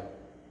Magi,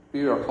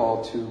 we are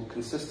called to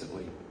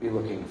consistently be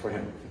looking for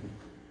him.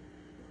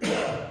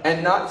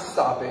 And not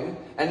stopping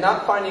and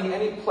not finding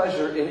any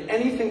pleasure in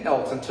anything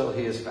else until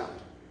he is found.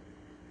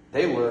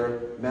 They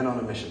were men on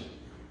a mission.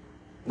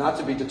 Not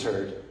to be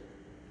deterred,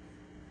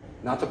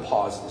 not to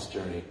pause this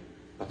journey,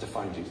 but to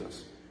find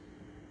Jesus.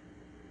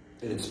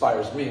 It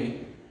inspires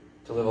me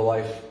to live a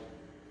life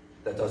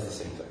that does the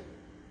same thing.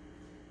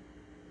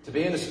 To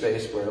be in a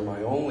space where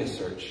my only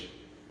search,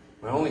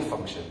 my only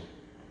function,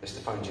 is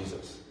to find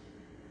Jesus.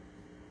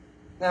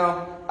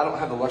 Now, I don't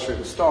have the luxury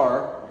of a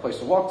star, a place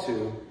to walk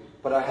to,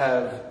 but I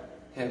have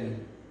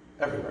him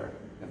everywhere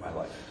in my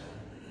life.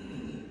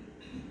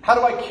 How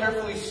do I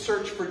carefully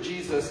search for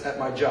Jesus at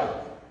my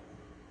job?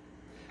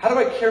 How do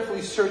I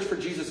carefully search for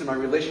Jesus in my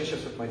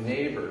relationships with my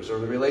neighbors, or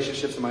the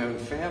relationships in my own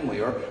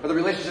family, or the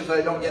relationships that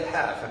I don't yet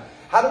have?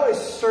 How do I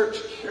search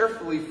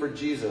carefully for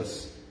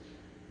Jesus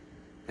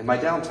in my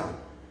downtime?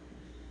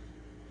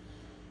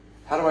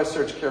 How do I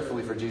search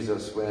carefully for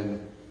Jesus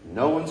when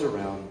no one's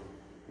around,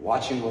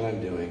 watching what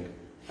I'm doing?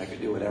 I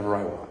can do whatever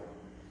I want.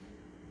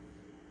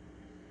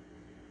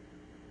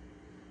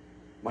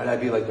 Might I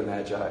be like the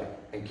Magi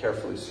and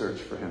carefully search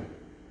for him?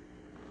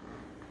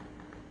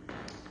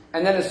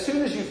 And then as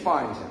soon as you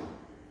find him,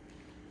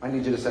 I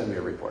need you to send me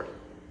a report.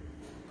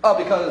 Oh,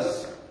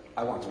 because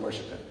I want to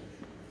worship him.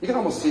 You can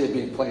almost see it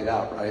being played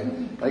out, right?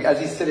 Like as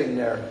he's sitting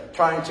there,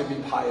 trying to be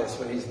pious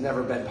when he's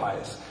never been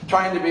pious.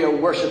 Trying to be a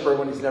worshiper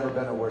when he's never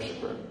been a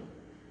worshiper.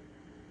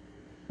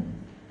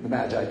 The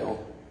Magi don't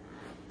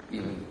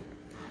even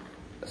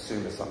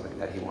assume it's something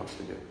that he wants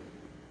to do.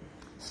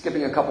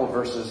 Skipping a couple of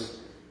verses.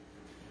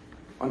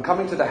 On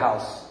coming to the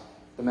house,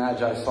 the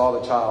Magi saw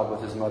the child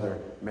with his mother,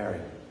 Mary,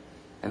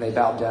 and they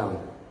bowed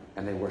down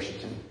and they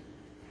worshipped him.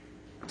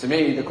 To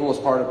me, the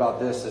coolest part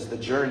about this is the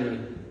journey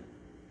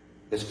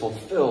is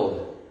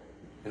fulfilled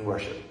in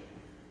worship.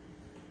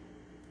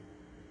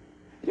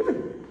 You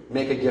ever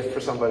make a gift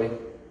for somebody?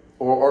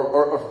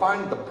 Or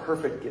find the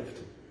perfect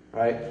gift,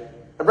 right?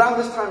 Around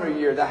this time of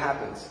year, that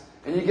happens.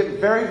 And you get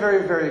very,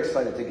 very, very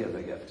excited to give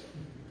the gift.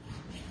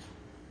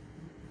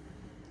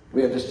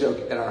 We have this joke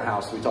in our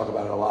house. We talk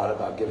about it a lot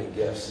about giving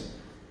gifts.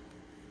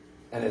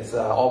 And it's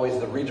always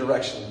the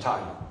redirection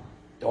time.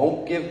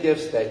 Don't give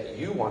gifts that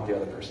you want the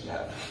other person to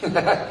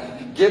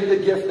have. Give the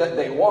gift that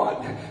they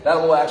want. That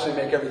will actually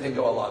make everything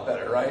go a lot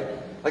better, right?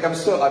 Like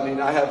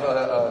I have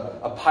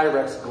a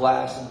Pyrex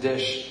glass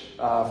dish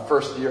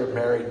first year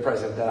married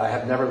present that I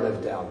have never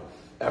lived down,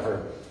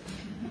 ever.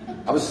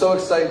 I was so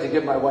excited to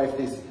give my wife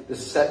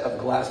this set of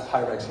glass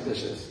Pyrex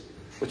dishes,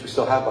 which we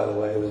still have, by the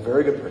way. It was a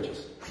very good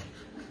purchase.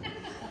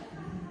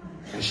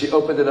 And she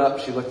opened it up,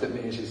 she looked at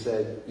me and she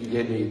said, "You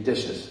gave me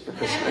dishes for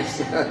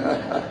Christmas."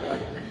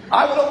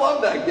 I would have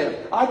loved that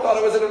gift. I thought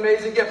it was an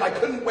amazing gift. I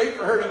couldn't wait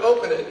for her to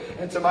open it.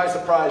 And to my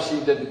surprise, she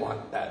didn't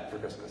want that for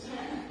Christmas.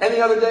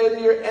 Any other day of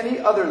the year,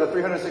 the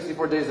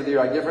 364 days of the year,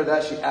 I give her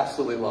that. She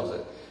absolutely loves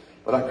it.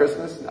 But on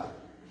Christmas, no.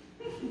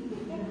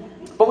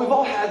 But we've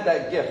all had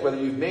that gift, whether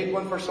you've made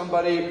one for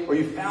somebody or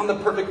you found the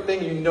perfect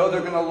thing, you know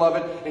they're going to love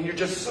it, and you're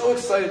just so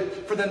excited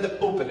for them to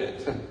open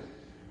it,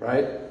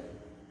 right?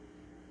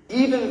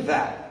 Even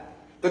that,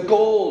 the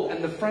gold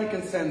and the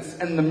frankincense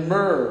and the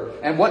myrrh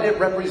and what it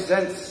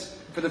represents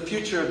for the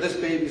future of this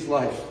baby's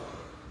life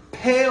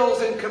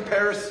pales in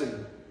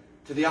comparison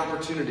to the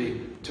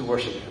opportunity to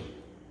worship him.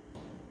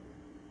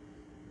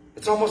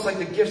 It's almost like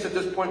the gifts at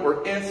this point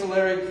were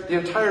ancillary. The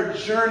entire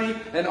journey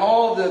and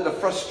all the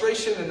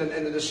frustration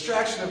and the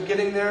distraction of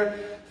getting there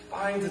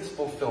finds its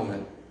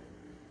fulfillment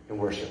in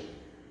worship.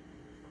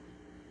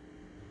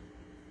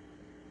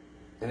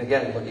 And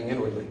again, looking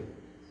inwardly.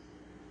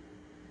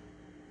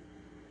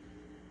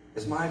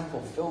 Is my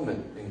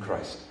fulfillment in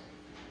Christ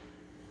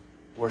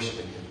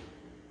worshiping him?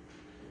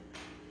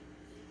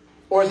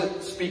 Or is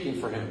it speaking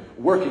for him,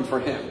 working for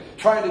him,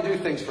 trying to do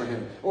things for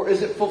him? Or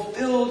is it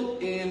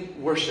fulfilled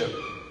in worship?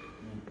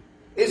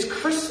 Is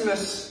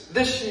Christmas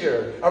this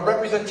year a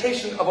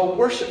representation of a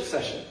worship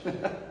session?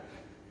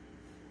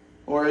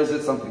 Or is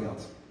it something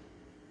else?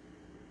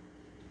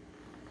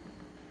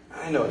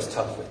 I know it's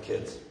tough with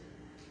kids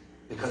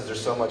because they're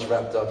so much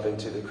wrapped up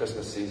into the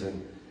Christmas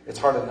season. It's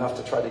hard enough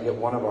to try to get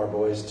one of our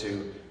boys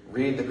to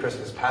read the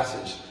Christmas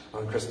passage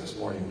on Christmas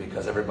morning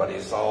because everybody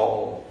is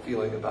all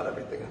feeling about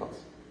everything else.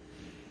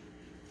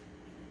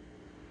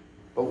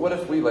 But what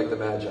if we, like the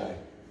Magi,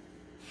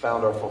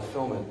 found our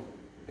fulfillment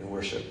in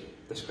worship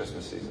this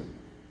Christmas season?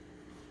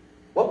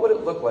 What would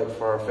it look like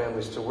for our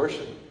families to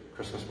worship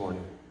Christmas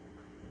morning?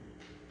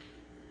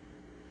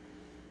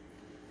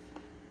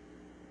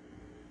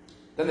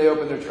 Then they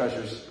opened their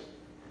treasures.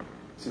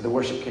 See, the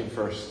worship came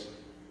first.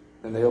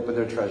 Then they opened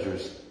their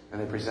treasures and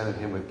they presented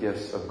him with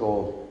gifts of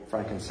gold,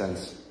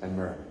 frankincense, and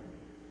myrrh.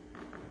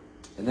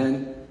 And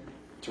then,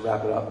 to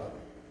wrap it up,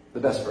 the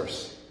best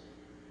verse.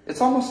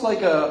 It's almost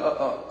like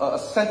a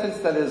sentence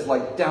that is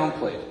like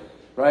downplayed,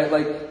 right?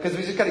 Like, because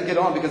we just got to get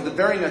on, because the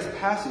very next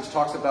passage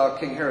talks about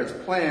King Herod's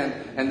plan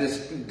and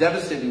this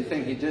devastating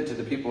thing he did to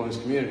the people in his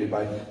community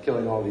by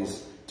killing all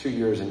these 2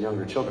 years and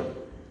younger children,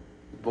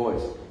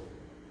 boys.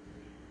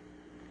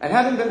 And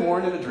having been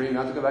warned in a dream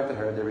not to go back to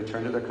Herod, they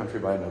returned to their country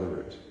by another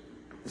route.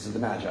 This is the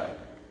Magi.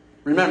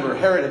 Remember,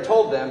 Herod had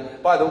told them,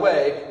 by the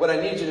way, what I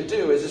need you to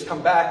do is just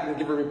come back and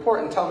give a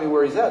report and tell me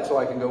where he's at so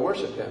I can go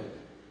worship him.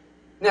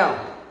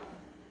 Now,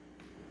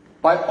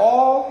 by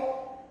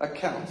all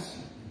accounts,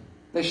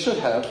 they should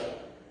have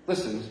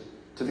listened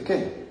to the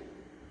king.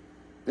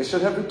 They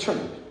should have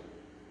returned.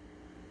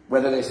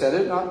 Whether they said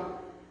it or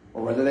not,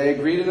 or whether they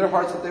agreed in their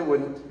hearts that they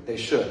wouldn't, they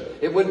should.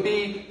 It would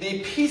be the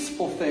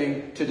peaceful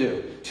thing to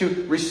do,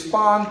 to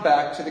respond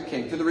back to the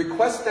king, to the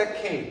request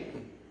that came.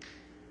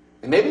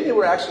 And maybe they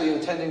were actually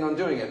intending on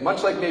doing it,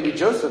 much like maybe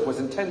Joseph was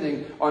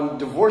intending on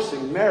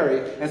divorcing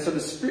Mary, and so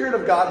the Spirit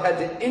of God had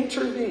to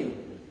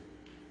intervene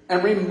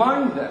and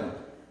remind them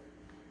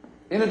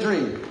in a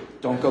dream,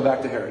 don't go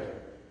back to Herod.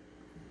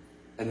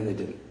 And then they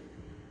didn't.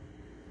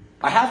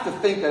 I have to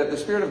think that if the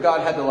Spirit of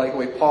God had to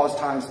wait, pause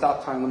time,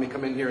 stop time, let me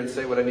come in here and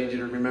say what I need you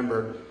to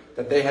remember,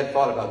 that they had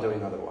thought about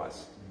doing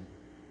otherwise.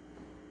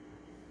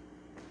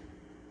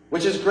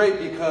 Which is great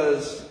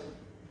because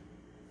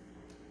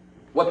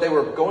what they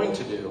were going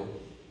to do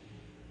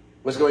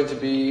was going to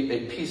be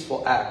a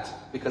peaceful act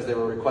because they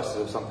were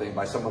requested of something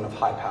by someone of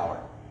high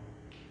power.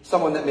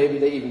 Someone that maybe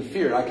they even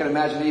feared. I can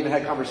imagine they even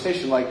had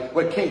conversation like,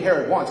 what King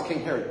Herod wants,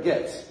 King Herod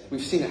gets.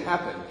 We've seen it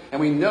happen. And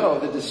we know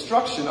the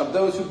destruction of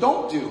those who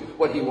don't do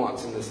what he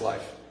wants in this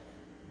life.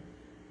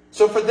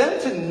 So for them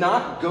to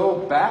not go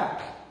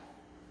back,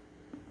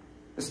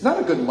 it's not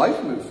a good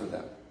life move for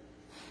them.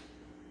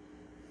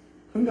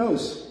 Who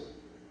knows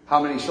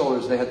how many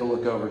shoulders they had to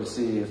look over to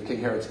see if King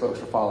Herod's folks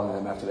were following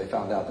them after they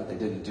found out that they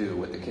didn't do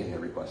what the king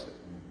had requested.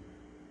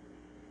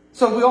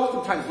 So we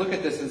oftentimes look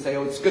at this and say,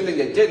 oh, it's a good thing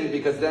they didn't,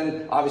 because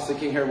then obviously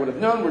King Herod would have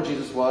known where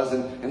Jesus was,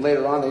 and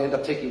later on they end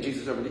up taking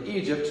Jesus over to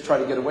Egypt to try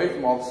to get away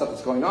from all the stuff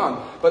that's going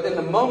on. But in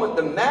the moment,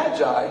 the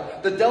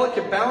Magi, the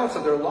delicate balance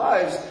of their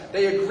lives,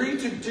 they agree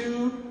to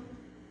do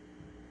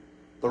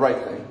the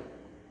right thing,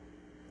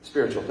 the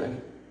spiritual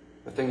thing,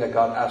 the thing that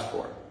God asked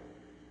for.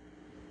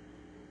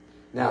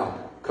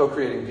 Now,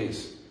 co-creating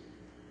peace.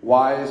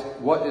 What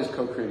is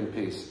co-creating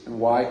peace? And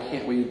why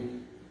can't we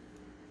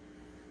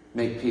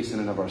make peace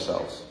in and of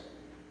ourselves?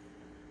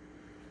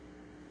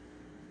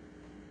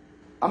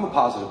 I'm a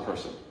positive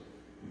person.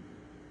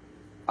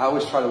 I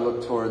always try to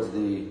look towards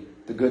the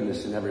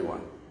goodness in everyone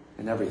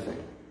and everything.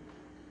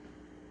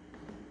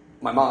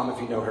 My mom,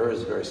 if you know her,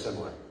 is very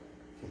similar.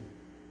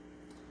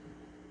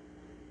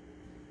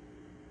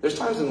 There's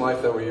times in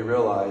life, though, where you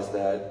realize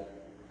that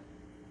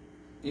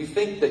you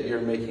think that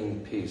you're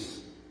making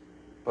peace,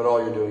 but all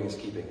you're doing is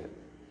keeping it.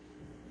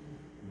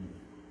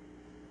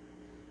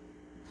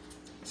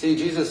 See,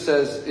 Jesus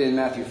says in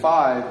Matthew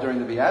 5, during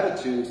the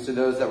Beatitudes, to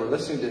those that were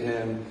listening to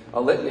him,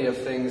 a litany of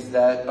things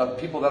of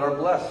people that are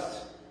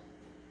blessed.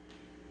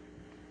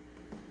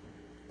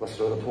 Blessed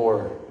are the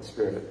poor in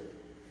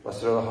spirit.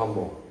 Blessed are the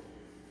humble.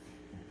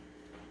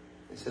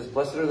 He says,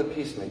 blessed are the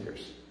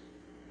peacemakers.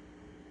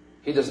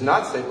 He does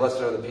not say,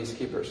 blessed are the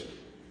peacekeepers.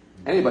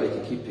 Anybody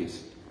can keep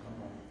peace.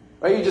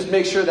 Right? You just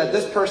make sure that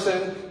this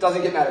person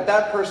doesn't get mad at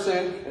that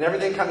person, and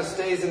everything kind of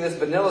stays in this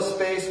vanilla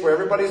space where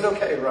everybody's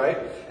okay, right?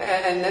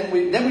 And then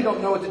we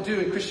don't know what to do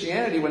in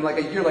Christianity when like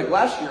a year like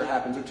last year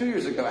happens, or 2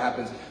 years ago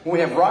happens, when we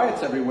have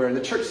riots everywhere, and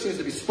the church seems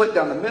to be split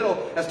down the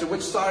middle as to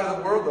which side of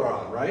the world they're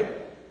on, right?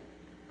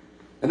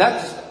 And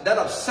that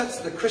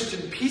upsets the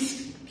Christian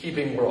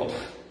peacekeeping world.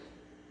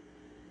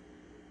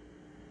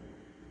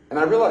 And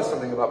I realized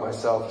something about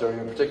myself during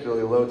a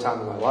particularly low time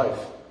in my life.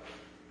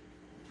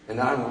 And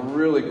I'm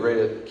really great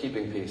at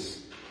keeping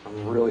peace.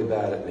 I'm really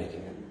bad at making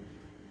it.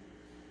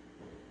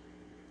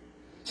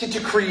 See,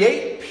 to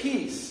create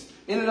peace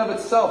in and of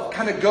itself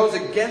kind of goes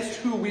against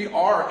who we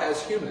are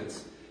as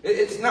humans.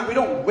 It's not, we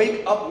don't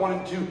wake up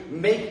wanting to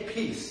make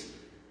peace.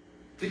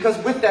 Because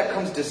with that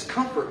comes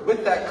discomfort.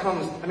 With that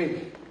comes,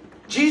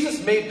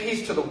 Jesus made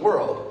peace to the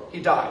world.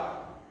 He died.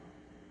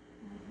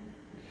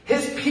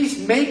 His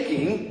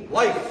peacemaking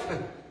life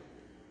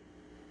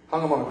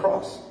hung him on a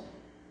cross.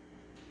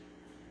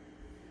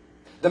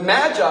 The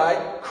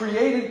Magi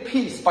created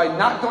peace by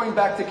not going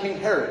back to King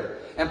Herod,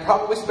 and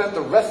probably spent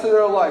the rest of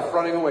their life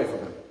running away from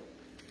him.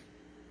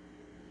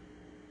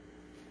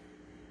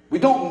 We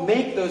don't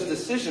make those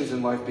decisions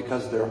in life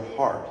because they're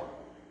hard.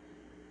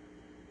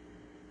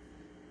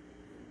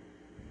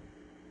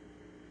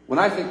 When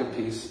I think of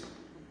peace,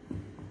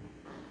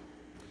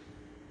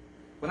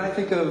 when I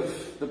think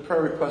of the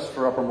prayer request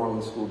for Upper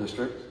Moreland School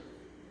District,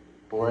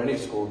 or any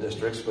school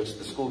districts, which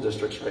the school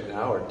districts right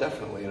now are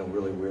definitely in a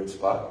really weird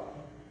spot.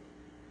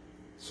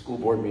 School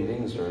board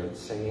meetings are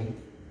insane.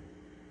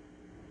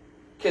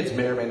 Kids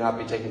may or may not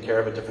be taken care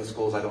of at different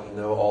schools. I don't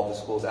know all the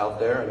schools out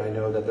there, and I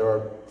know that there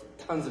are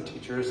tons of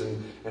teachers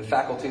and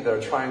faculty that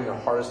are trying their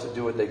hardest to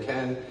do what they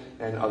can,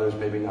 and others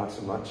maybe not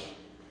so much.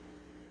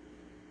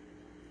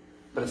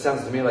 But it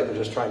sounds to me like they're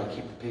just trying to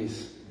keep the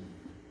peace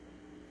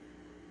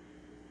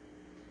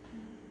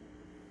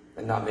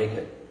and not make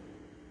it.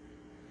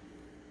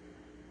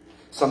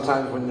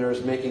 Sometimes when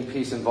there's making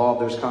peace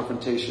involved, there's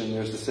confrontation,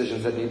 there's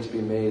decisions that need to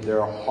be made.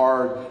 There are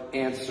hard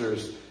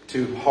answers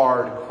to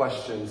hard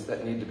questions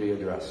that need to be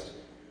addressed.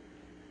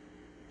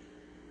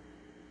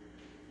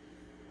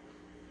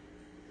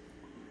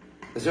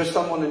 Is there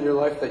someone in your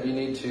life that you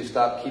need to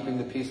stop keeping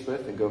the peace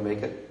with and go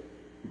make it?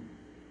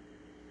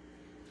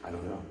 I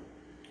don't know.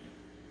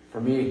 For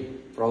me,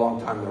 for a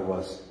long time there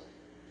was.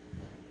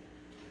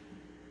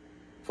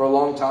 For a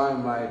long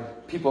time,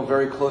 people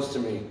very close to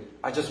me,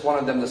 I just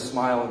wanted them to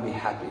smile and be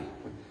happy.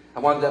 I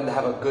wanted them to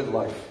have a good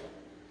life.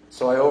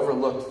 So I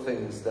overlooked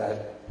things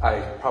that I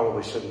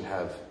probably shouldn't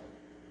have.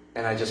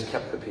 And I just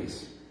kept the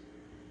peace.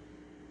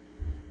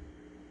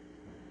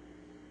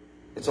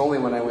 It's only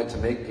when I went to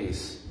make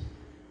peace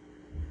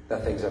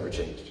that things ever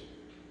changed.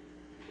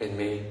 In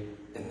me,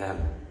 in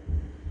them.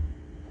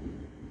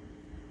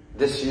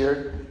 This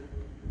year,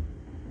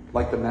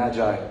 like the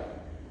Magi,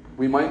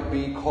 we might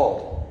be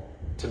called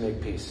to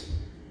make peace.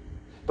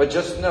 But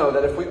just know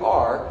that if we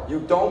are, you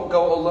don't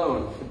go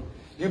alone.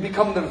 You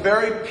become the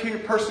very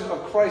person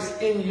of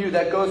Christ in you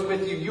that goes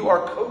with you. You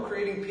are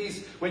co-creating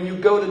peace when you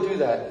go to do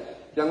that.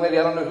 Young lady,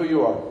 I don't know who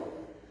you are.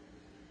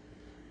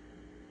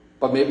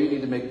 But maybe you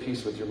need to make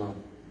peace with your mom.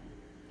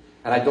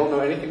 And I don't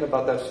know anything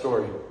about that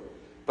story.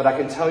 But I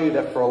can tell you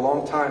that for a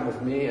long time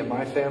with me and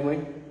my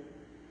family,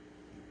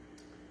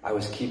 I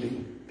was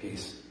keeping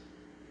peace.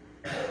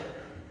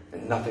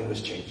 And nothing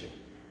was changing.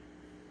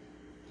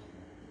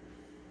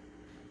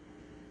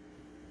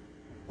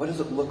 What does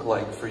it look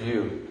like for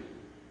you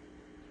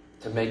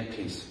to make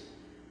peace?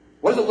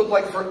 What does it look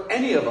like for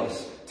any of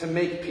us to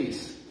make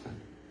peace?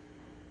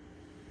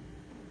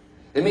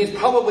 It means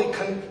probably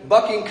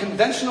bucking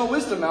conventional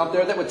wisdom out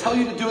there that would tell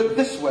you to do it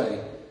this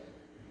way.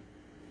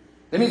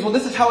 It means, well,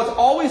 this is how it's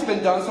always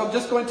been done, so I'm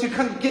just going to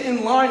kind of get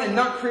in line and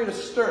not create a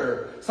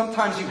stir.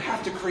 Sometimes you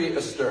have to create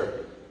a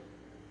stir.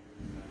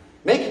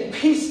 Making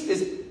peace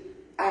is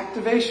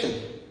activation.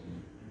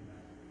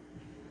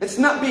 It's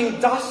not being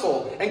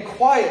docile and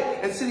quiet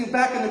and sitting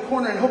back in the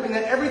corner and hoping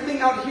that everything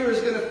out here is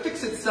going to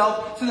fix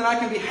itself so that I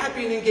can be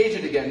happy and engage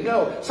it again.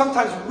 No,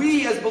 sometimes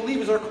we as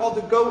believers are called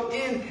to go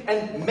in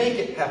and make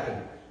it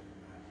happen.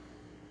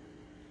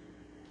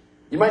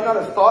 You might not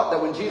have thought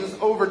that when Jesus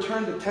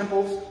overturned the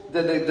temples,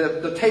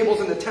 the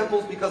tables in the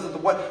temples because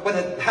of what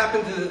had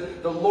happened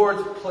to the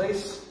Lord's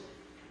place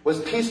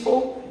was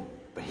peaceful,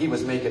 but he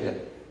was making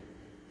it.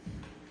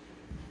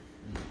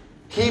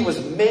 He was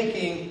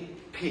making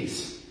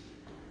peace.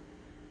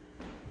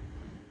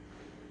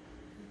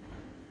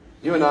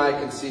 You and I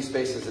can see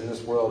spaces in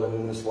this world and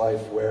in this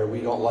life where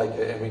we don't like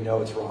it and we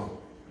know it's wrong.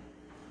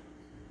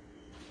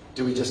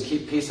 Do we just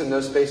keep peace in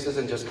those spaces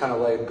and just kind of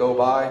let it go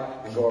by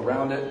and go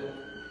around it?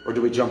 Or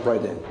do we jump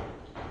right in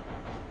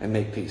and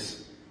make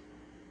peace?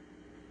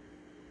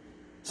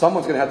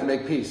 Someone's going to have to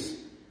make peace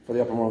for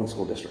the Upper Moreland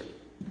School District.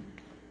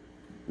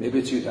 Maybe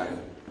it's you,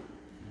 Diane.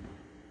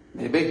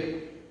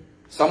 Maybe.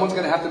 Someone's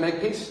going to have to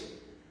make peace.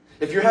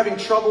 If you're having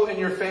trouble in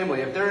your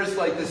family, if there is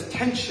like this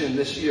tension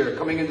this year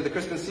coming into the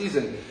Christmas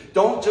season,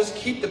 don't just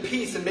keep the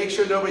peace and make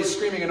sure nobody's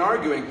screaming and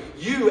arguing.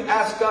 You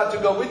ask God to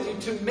go with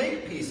you to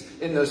make peace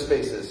in those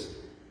spaces.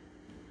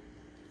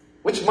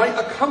 Which might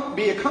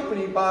be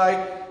accompanied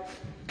by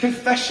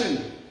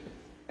confession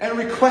and a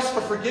request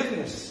for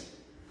forgiveness.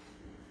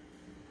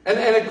 And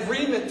an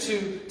agreement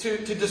to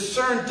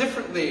discern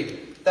differently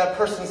that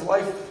person's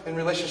life in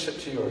relationship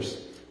to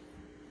yours.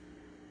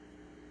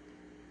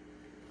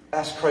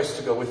 Ask Christ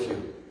to go with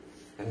you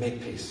and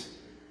make peace.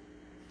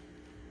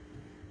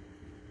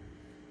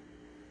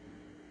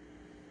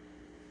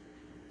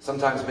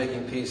 Sometimes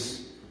making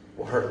peace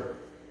will hurt.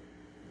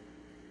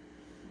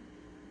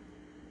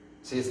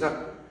 See, it's not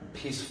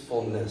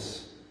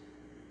peacefulness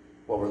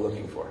what we're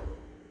looking for.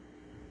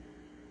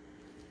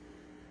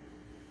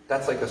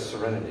 That's like a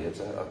serenity.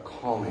 It's a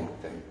calming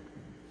thing.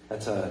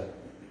 That's I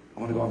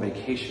want to go on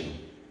vacation.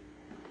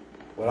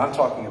 What I'm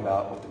talking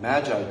about, what the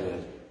Magi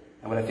did,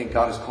 and what I think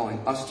God is calling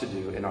us to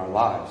do in our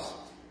lives,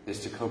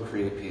 is to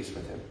co-create peace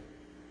with him.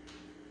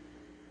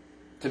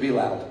 To be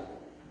loud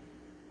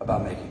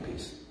about making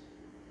peace.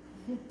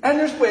 And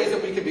there's ways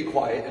that we can be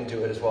quiet and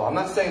do it as well. I'm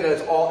not saying that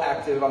it's all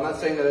active. I'm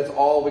not saying that it's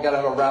all, we got to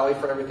have a rally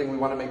for everything we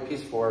want to make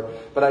peace for.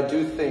 But I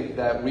do think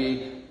that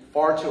we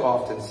far too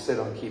often sit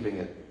on keeping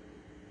it.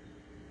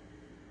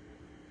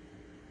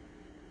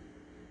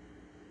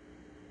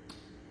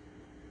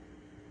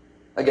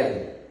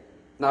 Again,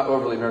 not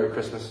overly Merry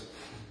Christmas,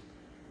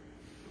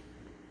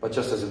 but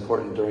just as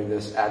important during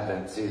this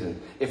Advent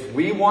season. If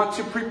we want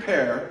to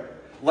prepare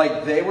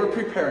like they were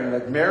preparing,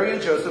 like Mary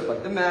and Joseph,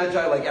 like the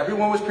Magi, like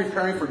everyone was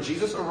preparing for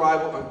Jesus'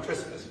 arrival on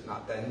Christmas.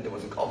 Not then, it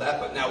wasn't called that,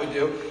 but now we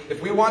do.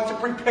 If we want to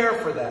prepare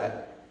for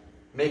that,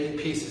 making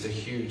peace is a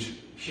huge,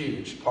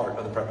 huge part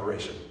of the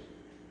preparation.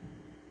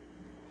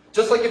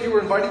 Just like if you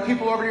were inviting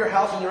people over to your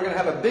house and you were going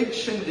to have a big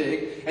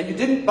shindig and you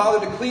didn't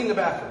bother to clean the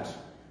bathrooms.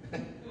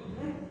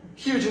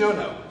 Huge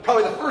no-no.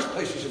 Probably the first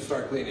place you should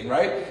start cleaning,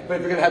 right? But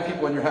if you're going to have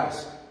people in your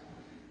house.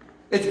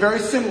 It's very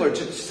similar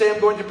to say I'm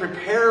going to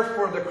prepare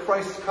for the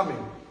Christ coming.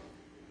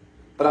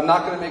 But I'm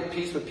not going to make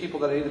peace with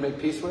people that I need to make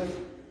peace with.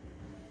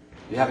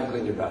 You haven't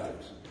cleaned your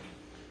bathrooms.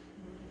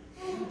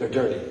 They're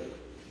dirty.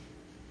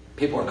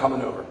 People are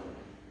coming over.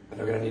 And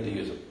they're going to need to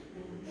use them.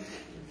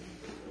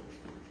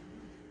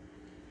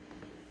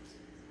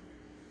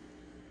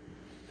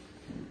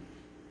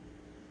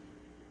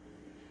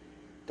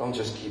 Don't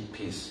just keep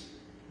peace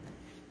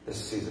this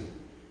season.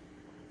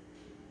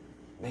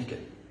 Make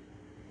it.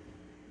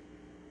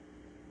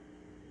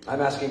 I'm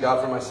asking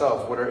God for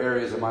myself, what are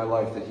areas in my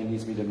life that he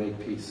needs me to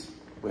make peace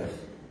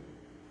with?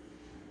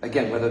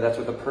 Again, whether that's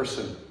with a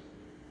person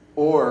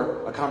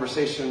or a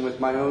conversation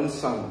with my own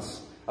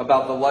sons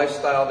about the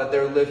lifestyle that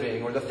they're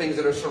living or the things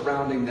that are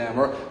surrounding them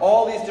or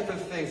all these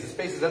different things, the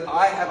spaces that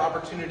I have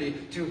opportunity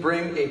to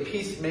bring a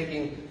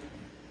peacemaking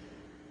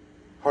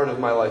part of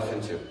my life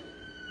into.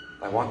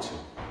 I want to.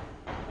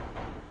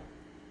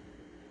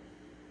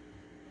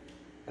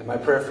 And my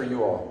prayer for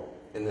you all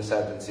in this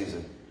Advent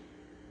season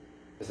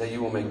is that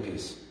you will make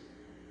peace.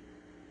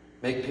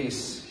 Make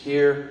peace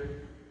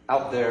here,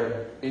 out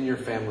there, in your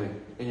family,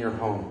 in your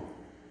home,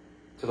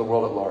 to the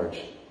world at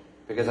large.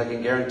 Because I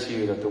can guarantee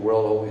you that the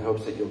world only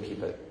hopes that you'll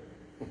keep it.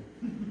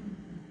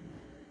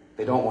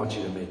 They don't want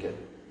you to make it.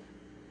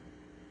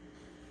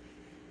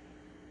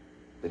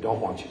 They don't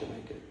want you to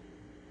make it.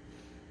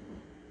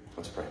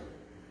 Let's pray.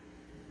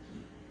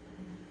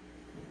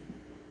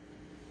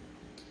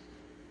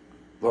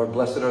 Lord,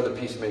 blessed are the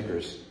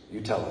peacemakers,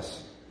 you tell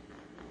us.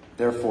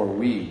 Therefore,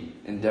 we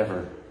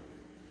endeavor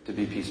to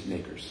be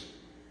peacemakers.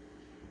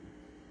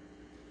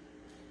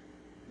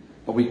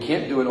 But we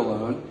can't do it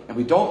alone, and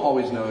we don't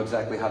always know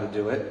exactly how to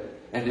do it.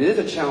 And it is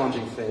a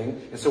challenging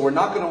thing, and so we're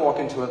not going to walk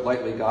into it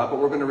lightly, God, but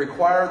we're going to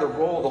require the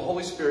role of the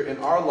Holy Spirit in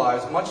our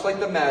lives, much like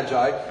the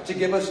Magi, to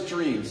give us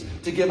dreams,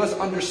 to give us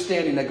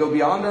understanding that go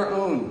beyond our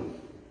own,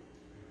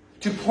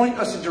 to point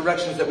us in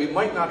directions that we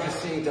might not be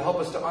seeing, to help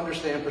us to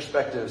understand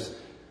perspectives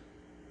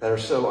that are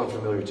so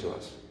unfamiliar to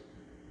us.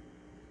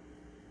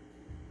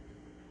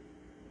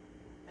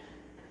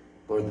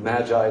 Lord, the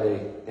Magi,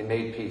 they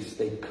made peace.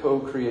 They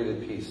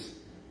co-created peace.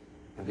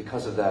 And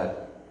because of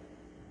that,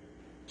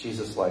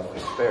 Jesus' life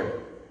was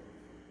spared.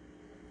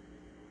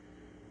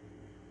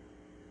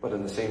 But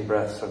in the same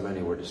breath, so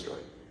many were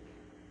destroyed.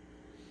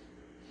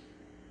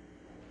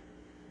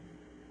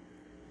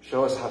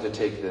 Show us how to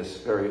take this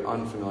very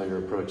unfamiliar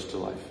approach to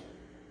life.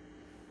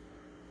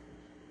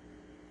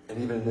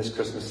 And even in this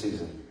Christmas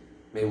season,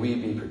 may we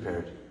be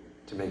prepared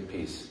to make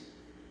peace.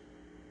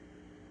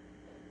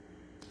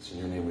 It's in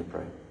your name we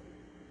pray.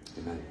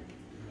 Amen.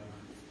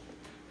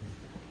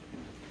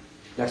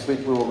 Next week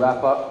we will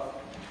wrap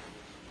up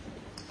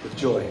with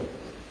joy,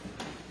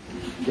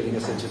 getting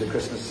us into the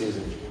Christmas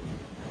season.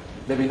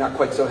 Maybe not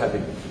quite so heavy.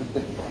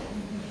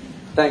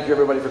 Thank you,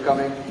 everybody, for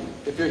coming.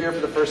 If you're here for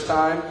the first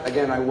time,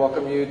 again, I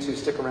welcome you to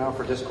stick around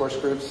for discourse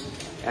groups,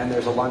 and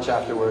there's a lunch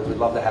afterwards. We'd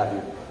love to have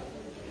you.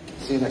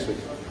 See you next week.